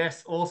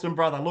 Yes, awesome,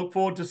 brother. Look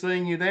forward to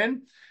seeing you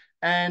then.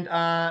 And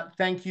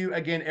thank you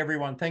again,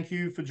 everyone. Thank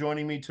you for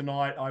joining me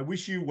tonight. I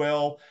wish you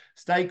well.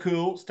 Stay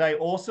cool, stay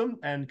awesome,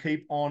 and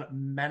keep on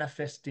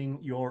manifesting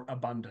your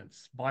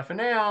abundance. Bye for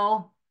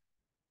now.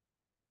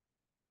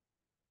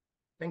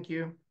 Thank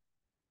you.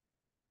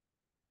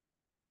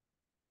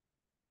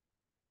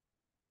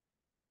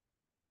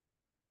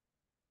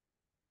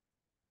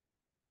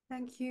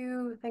 Thank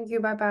you. Thank you.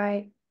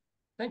 Bye-bye.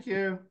 Thank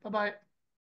you. Bye-bye.